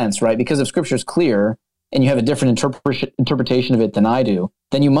 makes sense, right? Because if Scripture is clear and you have a different interpretation of it than I do,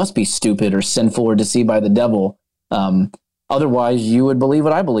 then you must be stupid or sinful or deceived by the devil. Otherwise, you would believe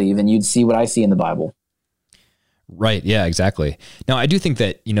what I believe and you'd see what I see in the Bible. Right. Yeah, exactly. Now, I do think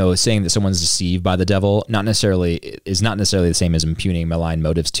that, saying that someone's deceived by the devil is not necessarily the same as impugning malign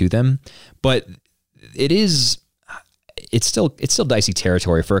motives to them, but it's still dicey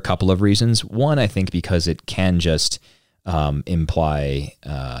territory for a couple of reasons. One, I think because it can just imply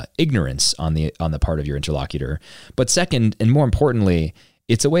ignorance on the part of your interlocutor. But second, and more importantly,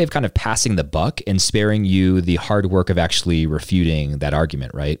 it's a way of kind of passing the buck and sparing you the hard work of actually refuting that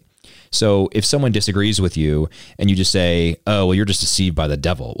argument, right? So if someone disagrees with you and you just say, "Oh, well, you're just deceived by the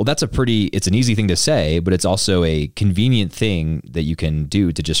devil." Well, it's an easy thing to say, but it's also a convenient thing that you can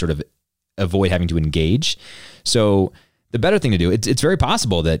do to just sort of avoid having to engage. So the better thing to do, it's very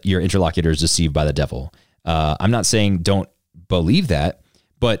possible that your interlocutor is deceived by the devil. I'm not saying don't believe that,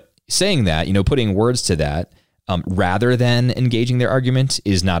 but saying that, putting words to that, rather than engaging their argument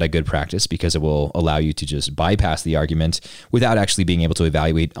is not a good practice because it will allow you to just bypass the argument without actually being able to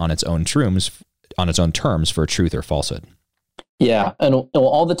evaluate on its own terms for truth or falsehood. Yeah. And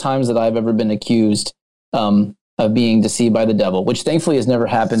all the times that I've ever been accused of being deceived by the devil, which thankfully has never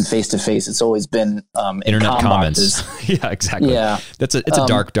happened face to face. It's always been internet comments. Yeah, exactly. Yeah. It's a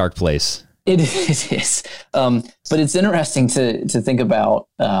dark, dark place. It is. But it's interesting to think about,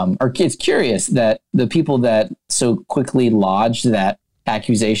 or it's curious that the people that so quickly lodged that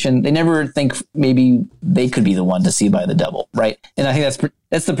accusation, they never think maybe they could be the one deceived by the devil, right? And I think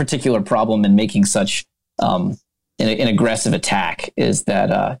that's the particular problem in making such an aggressive attack, is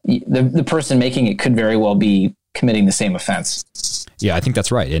that the person making it could very well be committing the same offense. Yeah, I think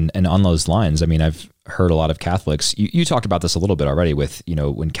that's right. And on those lines, I've heard a lot of Catholics, you talked about this a little bit already with,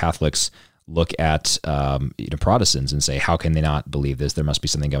 when Catholics look at Protestants and say, how can they not believe this? There must be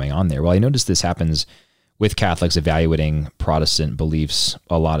something going on there. Well, I noticed this happens with Catholics evaluating Protestant beliefs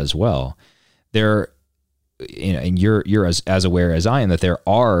a lot as well. And you're as aware as I am that there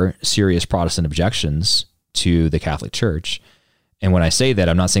are serious Protestant objections to the Catholic Church. And when I say that,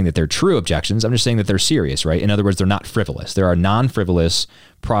 I'm not saying that they're true objections. I'm just saying that they're serious, right? In other words, they're not frivolous. There are non-frivolous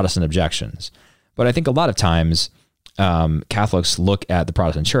Protestant objections. But I think a lot of times Catholics look at the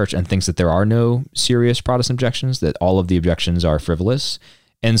Protestant Church and thinks that there are no serious Protestant objections, that all of the objections are frivolous.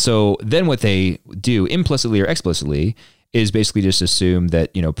 And so then what they do implicitly or explicitly is basically just assume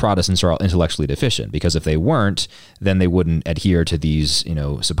that, Protestants are all intellectually deficient, because if they weren't, then they wouldn't adhere to these,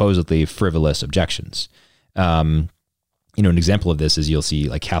 supposedly frivolous objections. An example of this is you'll see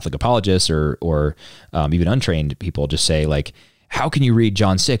like Catholic apologists or even untrained people just say like, how can you read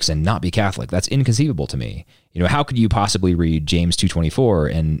John 6 and not be Catholic? That's inconceivable to me. How could you possibly read James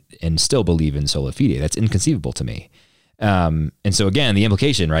 2:24 and still believe in sola fide? That's inconceivable to me. And so again, the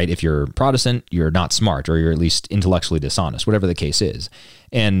implication, right? If you're Protestant, you're not smart, or you're at least intellectually dishonest, whatever the case is.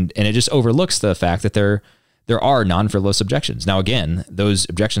 And it just overlooks the fact that there are non-frivolous objections. Now, again, those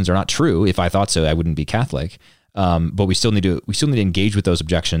objections are not true. If I thought so, I wouldn't be Catholic. But we still need to engage with those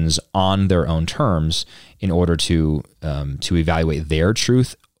objections on their own terms in order to evaluate their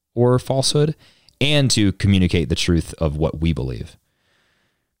truth or falsehood, and to communicate the truth of what we believe.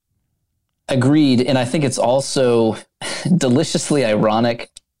 Agreed. And I think it's also deliciously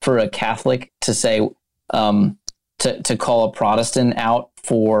ironic for a Catholic to say, to call a Protestant out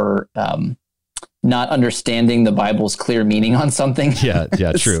for not understanding the Bible's clear meaning on something. Yeah,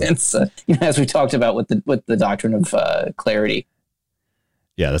 true. Since, as we talked about with the doctrine of clarity.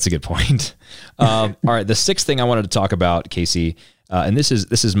 Yeah, that's a good point. All right, the sixth thing I wanted to talk about, Casey, and this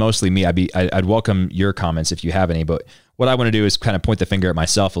is mostly me. I'd welcome your comments if you have any, but what I want to do is kind of point the finger at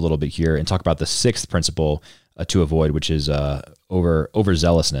myself a little bit here and talk about the sixth principle to avoid, which is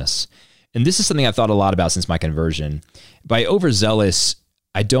overzealousness. And this is something I've thought a lot about since my conversion. By overzealous,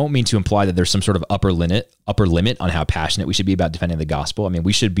 I don't mean to imply that there's some sort of upper limit on how passionate we should be about defending the gospel. I mean,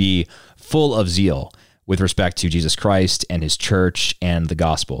 we should be full of zeal with respect to Jesus Christ and his church and the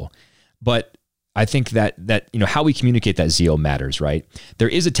gospel. But I think that how we communicate that zeal matters, right? There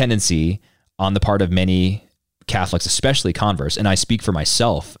is a tendency on the part of many Catholics, especially converts, and I speak for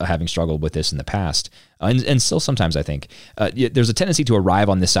myself, having struggled with this in the past, and still sometimes I think, there's a tendency to arrive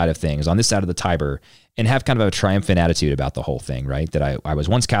on this side of things, on this side of the Tiber, and have kind of a triumphant attitude about the whole thing, right? That I was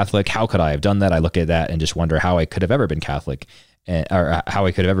once Catholic, how could I have done that? I look at that and just wonder how I could have ever been Catholic, or how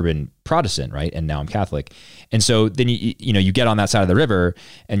I could have ever been Protestant, right? And now I'm Catholic. And so then you get on that side of the river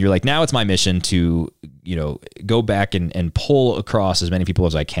and you're like, now it's my mission to, go back and pull across as many people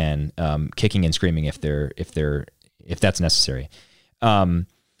as I can, kicking and screaming if that's necessary.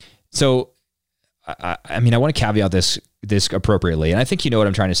 So I want to caveat this appropriately, and I think you know what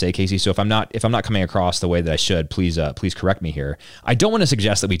I'm trying to say, Casey. So if I'm not coming across the way that I should, please correct me here. I don't want to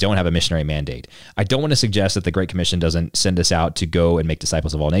suggest that we don't have a missionary mandate. I don't want to suggest that the Great Commission doesn't send us out to go and make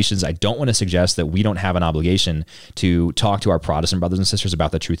disciples of all nations. I don't want to suggest that we don't have an obligation to talk to our Protestant brothers and sisters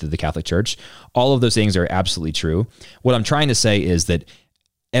about the truth of the Catholic Church. All of those things are absolutely true. What I'm trying to say is that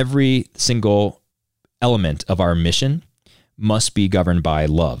every single element of our mission must be governed by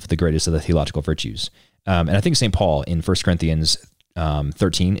love, the greatest of the theological virtues. And I think St. Paul in 1 Corinthians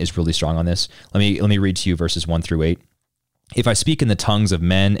 13 is really strong on this. Let me read to you verses 1-8. If I speak in the tongues of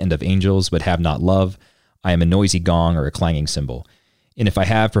men and of angels, but have not love, I am a noisy gong or a clanging cymbal. And if I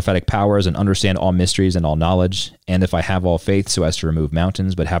have prophetic powers and understand all mysteries and all knowledge, and if I have all faith so as to remove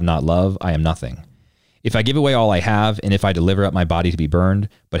mountains, but have not love, I am nothing. If I give away all I have, and if I deliver up my body to be burned,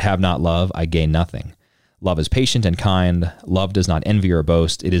 but have not love, I gain nothing. Love is patient and kind. Love does not envy or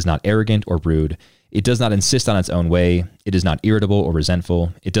boast. It is not arrogant or rude. It does not insist on its own way. It is not irritable or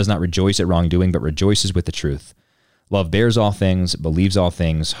resentful. It does not rejoice at wrongdoing, but rejoices with the truth. Love bears all things, believes all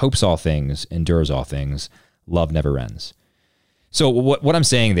things, hopes all things, endures all things. Love never ends. So what I'm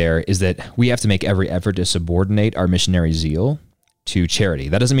saying there is that we have to make every effort to subordinate our missionary zeal to charity.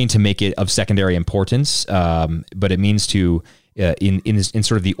 That doesn't mean to make it of secondary importance, but it means to, in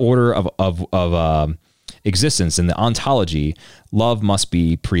sort of the order of existence in the ontology, love must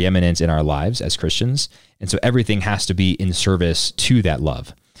be preeminent in our lives as Christians. And so everything has to be in service to that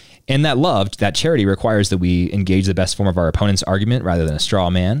love. And that love, that charity, requires that we engage the best form of our opponent's argument rather than a straw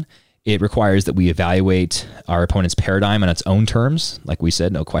man. It requires that we evaluate our opponent's paradigm on its own terms. Like we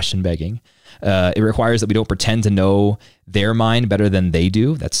said, no question begging. It requires that we don't pretend to know their mind better than they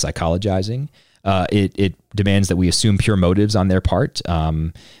do. That's psychologizing. It demands that we assume pure motives on their part,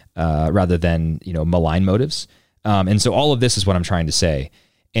 rather than, malign motives. And so all of this is what I'm trying to say.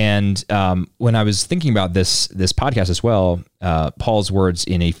 And when I was thinking about this podcast as well, Paul's words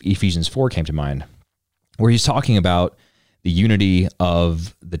in Ephesians 4 came to mind, where he's talking about the unity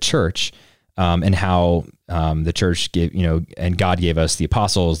of the church, and how the church gave, and God gave us the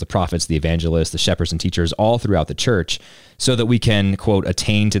apostles, the prophets, the evangelists, the shepherds and teachers all throughout the church, so that we can, quote,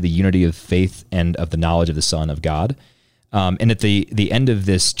 attain to the unity of faith and of the knowledge of the Son of God. And at the end of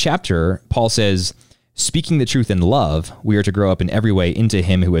this chapter, Paul says, Speaking the truth in love, we are to grow up in every way into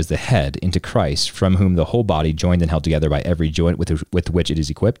him who is the head, into Christ, from whom the whole body, joined and held together by every joint with which it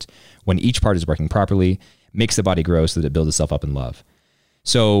is equipped, when each part is working properly, makes the body grow so that it builds itself up in love.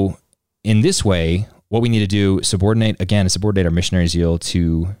 So in this way, what we need to do, subordinate our missionary zeal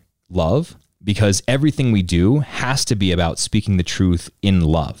to love, because everything we do has to be about speaking the truth in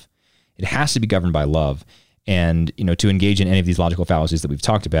love. It has to be governed by love. And, to engage in any of these logical fallacies that we've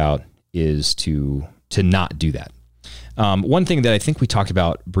talked about is to not do that. One thing that I think we talked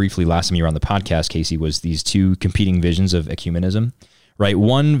about briefly last time you were on the podcast, Casey, was these two competing visions of ecumenism, right?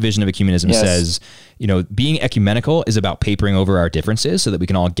 One vision of ecumenism says, being ecumenical is about papering over our differences so that we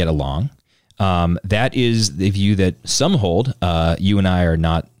can all get along. That is the view that some hold. You and I are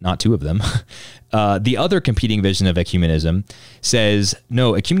not two of them. The other competing vision of ecumenism says,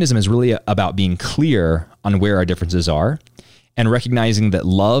 no, ecumenism is really about being clear on where our differences are and recognizing that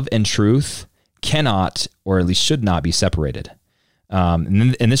love and truth cannot, or at least should not, be separated.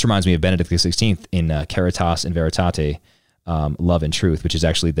 And this reminds me of Benedict XVI in Caritas in Veritate, Love and Truth, which is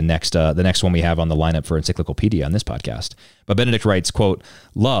actually the next one we have on the lineup for Encyclopedia on this podcast. But Benedict writes, quote,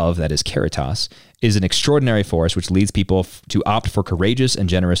 "Love, that is caritas, is an extraordinary force which leads people to opt for courageous and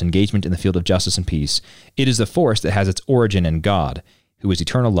generous engagement in the field of justice and peace. It is the force that has its origin in God, who is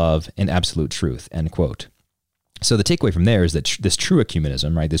eternal love and absolute truth," end quote. So the takeaway from there is that this true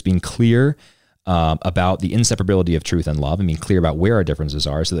ecumenism, right, this being clear about the inseparability of truth and love and being clear about where our differences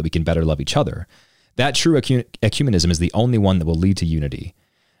are so that we can better love each other, that true ecumenism is the only one that will lead to unity.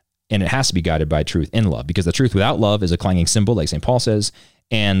 And it has to be guided by truth in love, because the truth without love is a clanging cymbal, like St. Paul says,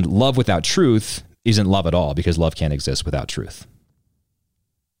 and love without truth isn't love at all, because love can't exist without truth.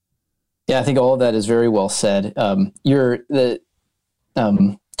 Yeah, I think all of that is very well said.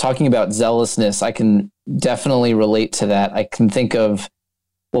 Talking about zealousness, I can definitely relate to that. I can think of,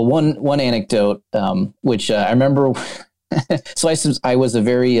 one anecdote, which I remember. So I was a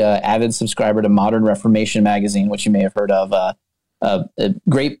very avid subscriber to Modern Reformation magazine, which you may have heard of. A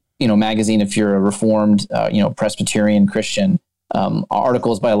great, magazine if you're a Reformed, Presbyterian Christian.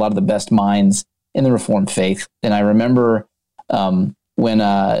 Articles by a lot of the best minds in the Reformed faith. And I remember when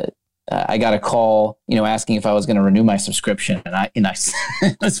I got a call, asking if I was going to renew my subscription, and I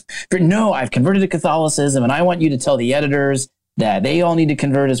no, I've converted to Catholicism, and I want you to tell the editors that they all need to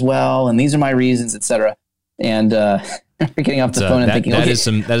convert as well, and these are my reasons, etc. And getting off the phone and thinking, that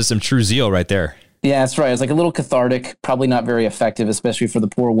is some true zeal right there. Yeah, that's right. It's like a little cathartic, probably not very effective, especially for the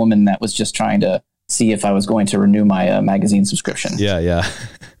poor woman that was just trying to see if I was going to renew my magazine subscription. Yeah.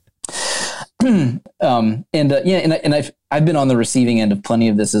 And I've been on the receiving end of plenty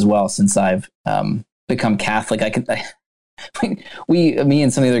of this as well since I've become Catholic. Me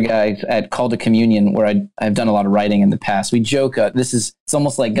and some of the other guys at Call to Communion, where I've done a lot of writing in the past, we joke, it's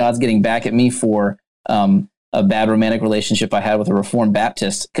almost like God's getting back at me for a bad romantic relationship I had with a Reformed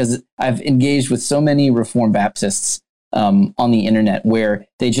Baptist, because I've engaged with so many Reformed Baptists on the internet where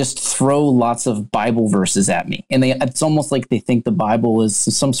they just throw lots of Bible verses at me. And it's almost like they think the Bible is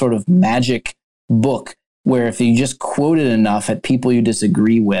some sort of magic book where if you just quote it enough at people you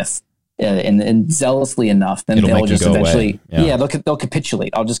disagree with and zealously enough, then they'll just eventually, they'll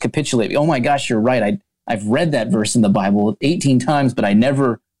capitulate. I'll just capitulate. Oh my gosh, you're right. I've read that verse in the Bible 18 times, but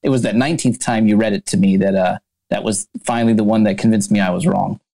it was that 19th time you read it to me that was finally the one that convinced me I was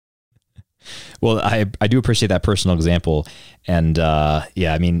wrong. Well, I do appreciate that personal example. And I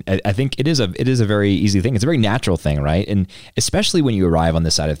think it is a very easy thing. It's a very natural thing, right? And especially when you arrive on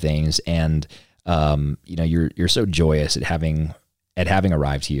this side of things and you're so joyous at having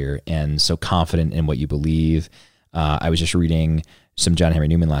arrived here and so confident in what you believe. I was just reading some John Henry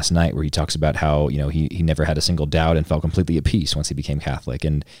Newman last night where he talks about how, he never had a single doubt and felt completely at peace once he became Catholic.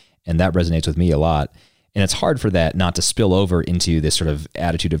 And that resonates with me a lot. And it's hard for that not to spill over into this sort of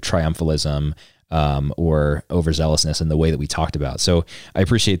attitude of triumphalism or overzealousness in the way that we talked about. So I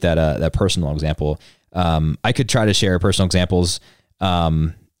appreciate that personal example. I could try to share personal examples,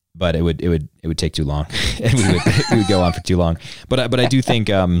 but it would take too long, and we would go on for too long. But I do think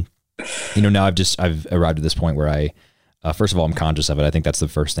now I've arrived at this point where I first of all I'm conscious of it. I think that's the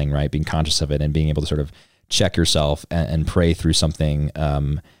first thing, right? Being conscious of it and being able to sort of check yourself and pray through something.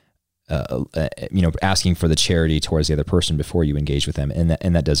 Asking for the charity towards the other person before you engage with them.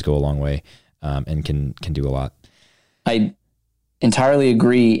 And that does go a long way, and can do a lot. I entirely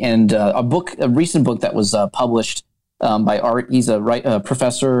agree. And a recent book that was published by Art, he's a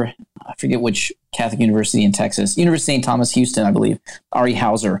professor, I forget which Catholic university in Texas, University of St. Thomas, Houston, I believe, Ari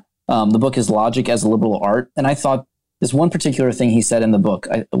Hauser. The book is Logic as a Liberal Art. And I thought this one particular thing he said in the book,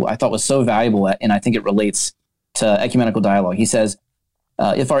 I thought was so valuable, and I think it relates to ecumenical dialogue. He says,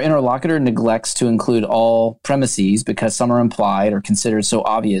 If our interlocutor neglects to include all premises because some are implied or considered so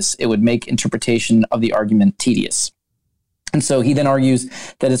obvious, it would make interpretation of the argument tedious. And so he then argues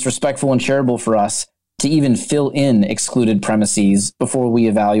that it's respectful and charitable for us to even fill in excluded premises before we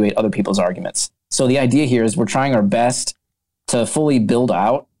evaluate other people's arguments. So the idea here is we're trying our best to fully build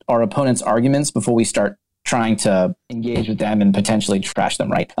out our opponent's arguments before we start trying to engage with them and potentially trash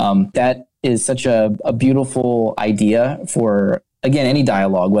them, right? That is such a beautiful idea for, again, any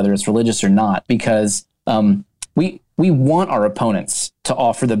dialogue, whether it's religious or not, because we want our opponents to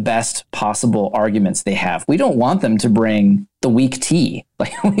offer the best possible arguments they have. We don't want them to bring the weak tea,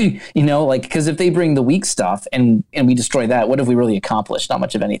 because if they bring the weak stuff and we destroy that, what have we really accomplished? Not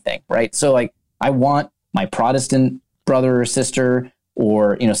much of anything, right? So I want my Protestant brother or sister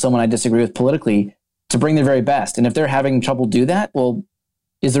or, someone I disagree with politically to bring their very best. And if they're having trouble do that, well,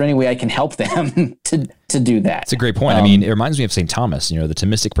 is there any way I can help them to do that? It's a great point. It reminds me of St. Thomas, the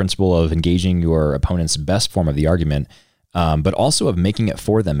Thomistic principle of engaging your opponent's best form of the argument, but also of making it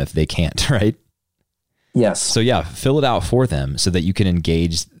for them if they can't, right? Yes. So yeah, fill it out for them so that you can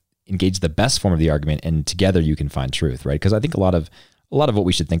engage the best form of the argument, and together you can find truth, right? Because I think a lot of what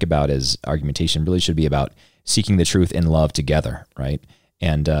we should think about as argumentation really should be about seeking the truth in love together, right?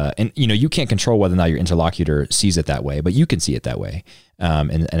 And you can't control whether or not your interlocutor sees it that way, but you can see it that way.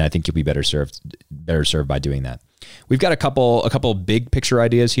 And I think you'll be better served by doing that. We've got a couple big picture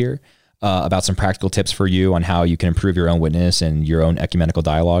ideas here about some practical tips for you on how you can improve your own witness and your own ecumenical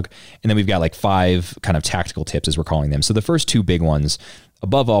dialogue. And then we've got 5 kind of tactical tips, as we're calling them. So the first 2 big ones,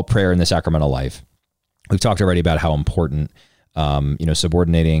 above all, prayer and the sacramental life. We've talked already about how important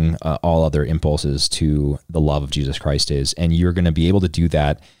subordinating all other impulses to the love of Jesus Christ is. And you're going to be able to do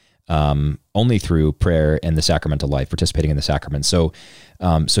that only through prayer and the sacramental life, participating in the sacrament. So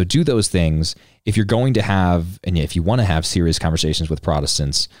do those things. If you're going to have, and if you want to have serious conversations with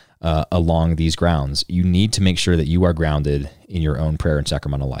Protestants along these grounds, you need to make sure that you are grounded in your own prayer and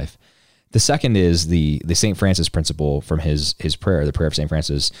sacramental life. The second is the St. Francis principle from his prayer, the prayer of St.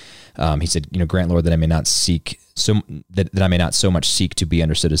 Francis. He said, grant, Lord, that I may not so much seek to be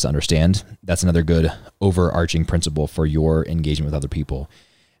understood as to understand. That's another good overarching principle for your engagement with other people.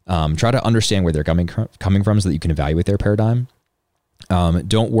 Try to understand where they're coming from so that you can evaluate their paradigm.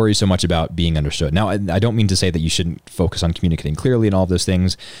 Don't worry so much about being understood. Now, I don't mean to say that you shouldn't focus on communicating clearly and all of those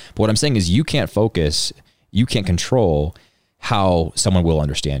things, but what I'm saying is you can't control how someone will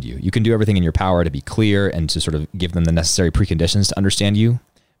understand you. You can do everything in your power to be clear and to sort of give them the necessary preconditions to understand you,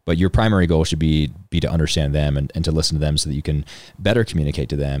 but your primary goal should be to understand them and to listen to them so that you can better communicate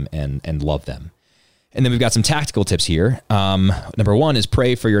to them and love them. And then we've got some tactical tips here. Number 1 is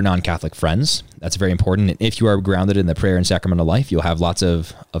pray for your non-Catholic friends. That's very important. And if you are grounded in the prayer and sacramental life, you'll have lots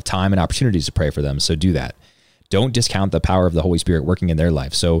of time and opportunities to pray for them. So do that. Don't discount the power of the Holy Spirit working in their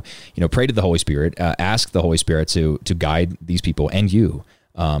life. So, pray to the Holy Spirit, ask the Holy Spirit to guide these people and you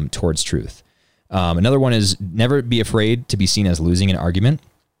towards truth. Another one is never be afraid to be seen as losing an argument.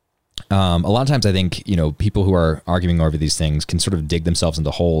 A lot of times I think, people who are arguing over these things can sort of dig themselves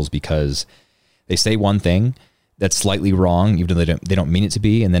into holes because they say one thing that's slightly wrong, even though they don't mean it to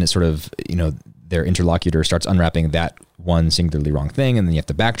be. And then it's sort of, their interlocutor starts unwrapping that one singularly wrong thing. And then you have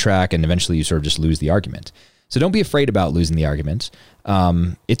to backtrack and eventually you sort of just lose the argument. So don't be afraid about losing the argument.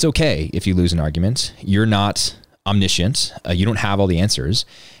 It's okay if you lose an argument. You're not omniscient. You don't have all the answers.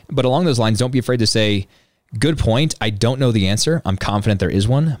 But along those lines, don't be afraid to say, good point. I don't know the answer. I'm confident there is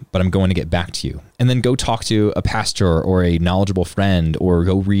one, but I'm going to get back to you. And then go talk to a pastor or a knowledgeable friend or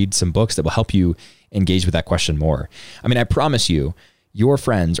go read some books that will help you engage with that question more. I promise you, your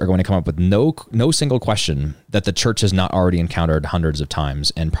friends are going to come up with no single question that the church has not already encountered hundreds of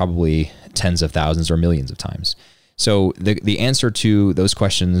times and probably tens of thousands or millions of times. So the answer to those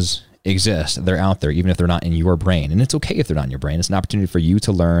questions exist. They're out there, even if they're not in your brain. And it's okay if they're not in your brain. It's an opportunity for you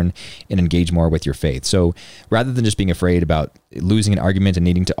to learn and engage more with your faith. So rather than just being afraid about losing an argument and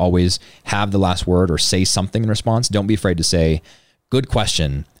needing to always have the last word or say something in response, don't be afraid to say, good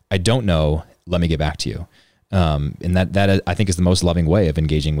question. I don't know. Let me get back to you. And that I think is the most loving way of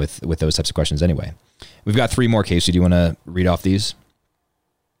engaging with those types of questions anyway. We've got 3 more, Casey. Do you want to read off these?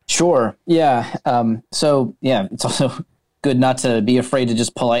 Sure. Yeah. It's also good not to be afraid to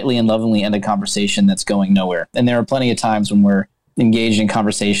just politely and lovingly end a conversation that's going nowhere. And there are plenty of times when we're engaged in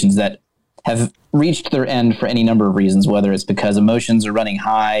conversations that have reached their end for any number of reasons, whether it's because emotions are running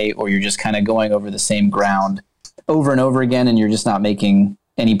high or you're just kind of going over the same ground over and over again and you're just not making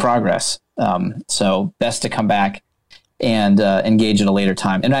any progress. So best to come back and engage at a later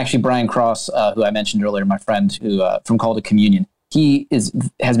time. And actually, Brian Cross, who I mentioned earlier, my friend who from Call to Communion, he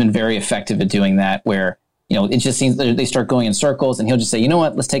has been very effective at doing that, where it just seems that they start going in circles, and he'll just say, you know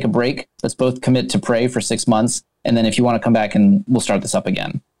what, let's take a break. Let's both commit to pray for 6 months. And then if you want to come back, and we'll start this up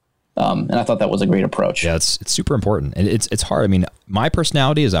again. And I thought that was a great approach. Yeah, it's super important. And it's hard. I mean, my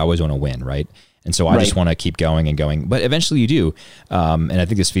personality is I always want to win, right? And so I just want to keep going and going. But eventually you do. And I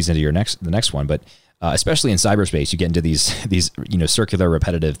think this feeds into the next one. But especially in cyberspace, you get into these circular,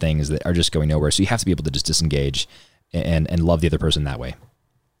 repetitive things that are just going nowhere. So you have to be able to just disengage and love the other person that way.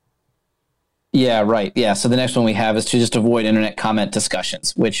 Yeah, right. Yeah. So the next one we have is to just avoid internet comment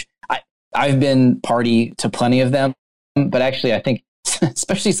discussions, which I've been party to plenty of them. But actually, I think,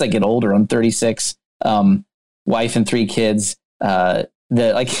 especially as I get older, I'm 36, wife and 3 kids. The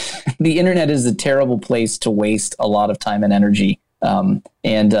internet is a terrible place to waste a lot of time and energy, and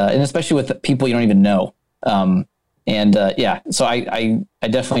especially with people you don't even know. So I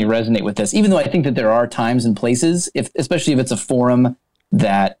definitely resonate with this, even though I think that there are times and places, especially if it's a forum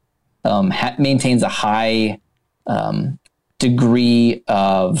that maintains a high degree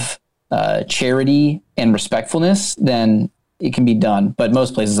of charity and respectfulness, then it can be done. But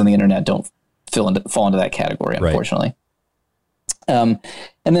most places on the internet don't fall into that category, unfortunately. Right.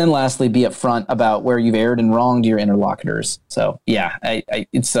 And then lastly, be upfront about where you've erred and wronged your interlocutors. So yeah,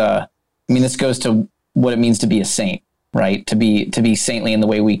 this goes to what it means to be a saint, right? To be saintly in the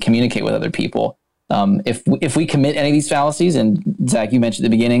way we communicate with other people. If we commit any of these fallacies, and Zach, you mentioned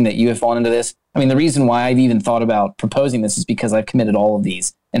at the beginning that you have fallen into this. I mean, the reason why I've even thought about proposing this is because I've committed all of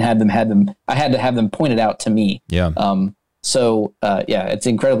these and I had to have them pointed out to me. Yeah. It's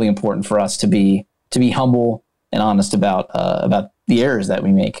incredibly important for us to be humble and honest about the errors that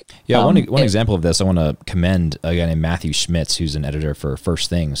we make. Yeah, one example of this, I want to commend a guy named Matthew Schmitz, who's an editor for First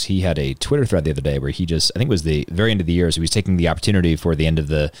Things. He had a Twitter thread the other day where he I think it was the very end of the year, so he was taking the opportunity for the end of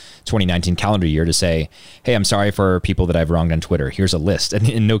the 2019 calendar year to say, hey, I'm sorry for people that I've wronged on Twitter. Here's a list.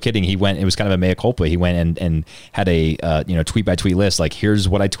 And no kidding, he went, it was kind of a mea culpa. He went and had a tweet by tweet list, like, here's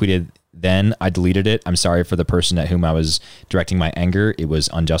what I tweeted then, I deleted it. I'm sorry for the person at whom I was directing my anger. It was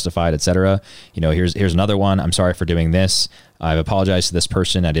unjustified, etc. Here's another one. I'm sorry for doing this. I've apologized to this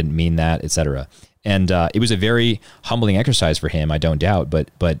person. I didn't mean that, etc. And it was a very humbling exercise for him, I don't doubt.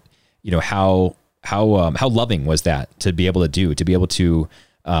 But how loving was that to be able to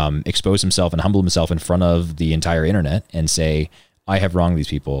expose himself and humble himself in front of the entire internet and say, I have wronged these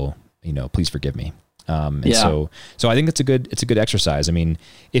people. Please forgive me. So I think it's a good exercise. I mean,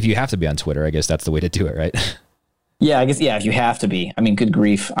 if you have to be on Twitter, I guess that's the way to do it, right? Yeah, I guess, if you have to be. I mean, good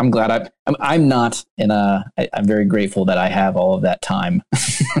grief. I'm glad I'm not I'm very grateful that I have all of that time.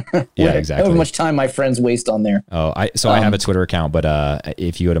 Yeah, exactly. How much time my friends waste on there. Oh, I have a Twitter account, but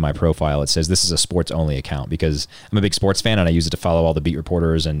if you go to my profile, it says this is a sports only account because I'm a big sports fan and I use it to follow all the beat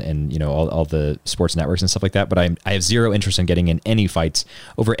reporters and all the sports networks and stuff like that. But I have zero interest in getting in any fights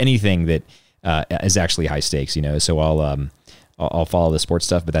over anything that is actually high stakes, so I'll follow the sports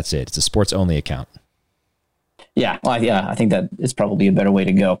stuff, but that's it. It's a sports only account. Yeah. Well, I think that is probably a better way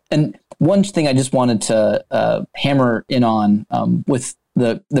to go. And one thing I just wanted to hammer in on with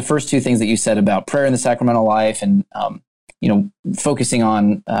the first 2 things that you said about prayer in the sacramental life and, focusing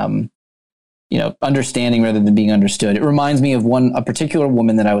on, understanding rather than being understood. It reminds me of a particular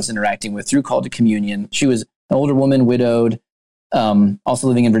woman that I was interacting with through Call to Communion. She was an older woman, widowed, also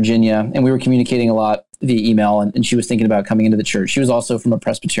living in Virginia, and we were communicating a lot via email, and she was thinking about coming into the church. She was also from a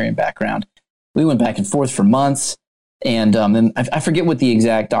Presbyterian background. We went back and forth for months, and then I forget what the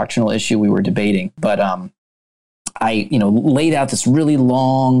exact doctrinal issue we were debating, but I laid out this really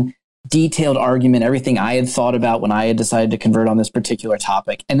long, detailed argument, everything I had thought about when I had decided to convert on this particular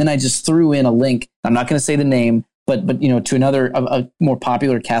topic, and then I just threw in a link. I'm not going to say the name, but to another a more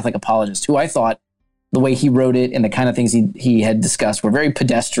popular Catholic apologist who I thought the way he wrote it and the kind of things he had discussed were very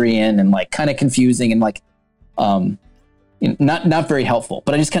pedestrian and like kind of confusing and like not very helpful.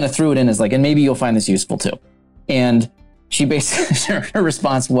 But I just kind of threw it in as like, and maybe you'll find this useful too. And she basically her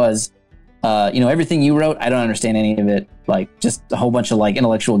response was, everything you wrote, I don't understand any of it. Like just a whole bunch of like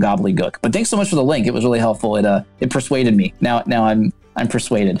intellectual gobbledygook. But thanks so much for the link. It was really helpful. It persuaded me. Now I'm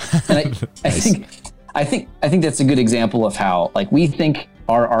persuaded. And Nice. I think that's a good example of how like we think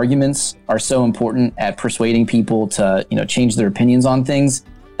our arguments are so important at persuading people to, change their opinions on things.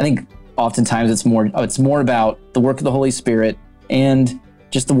 I think oftentimes it's more about the work of the Holy Spirit and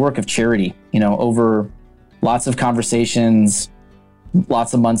just the work of charity, over lots of conversations,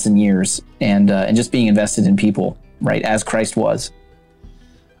 lots of months and years, and just being invested in people, right, as Christ was.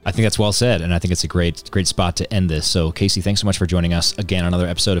 I think that's well said, and I think it's a great spot to end this. So, Casey, thanks so much for joining us again on another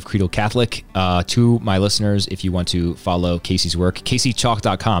episode of Creedal Catholic. To my listeners, if you want to follow Casey's work,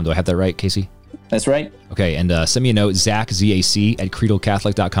 CaseyChalk.com. Do I have that right, Casey? That's right. Okay, and send me a note, Zach, Z-A-C, at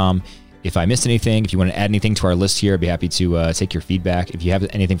CreedalCatholic.com. If I missed anything, if you want to add anything to our list here, I'd be happy to take your feedback. If you have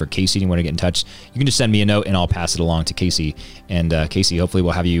anything for Casey and you want to get in touch, you can just send me a note and I'll pass it along to Casey. And Casey, hopefully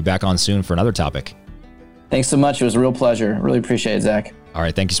we'll have you back on soon for another topic. Thanks so much. It was a real pleasure. Really appreciate it, Zach. All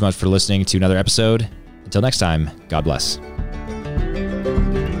right. Thank you so much for listening to another episode. Until next time, God bless.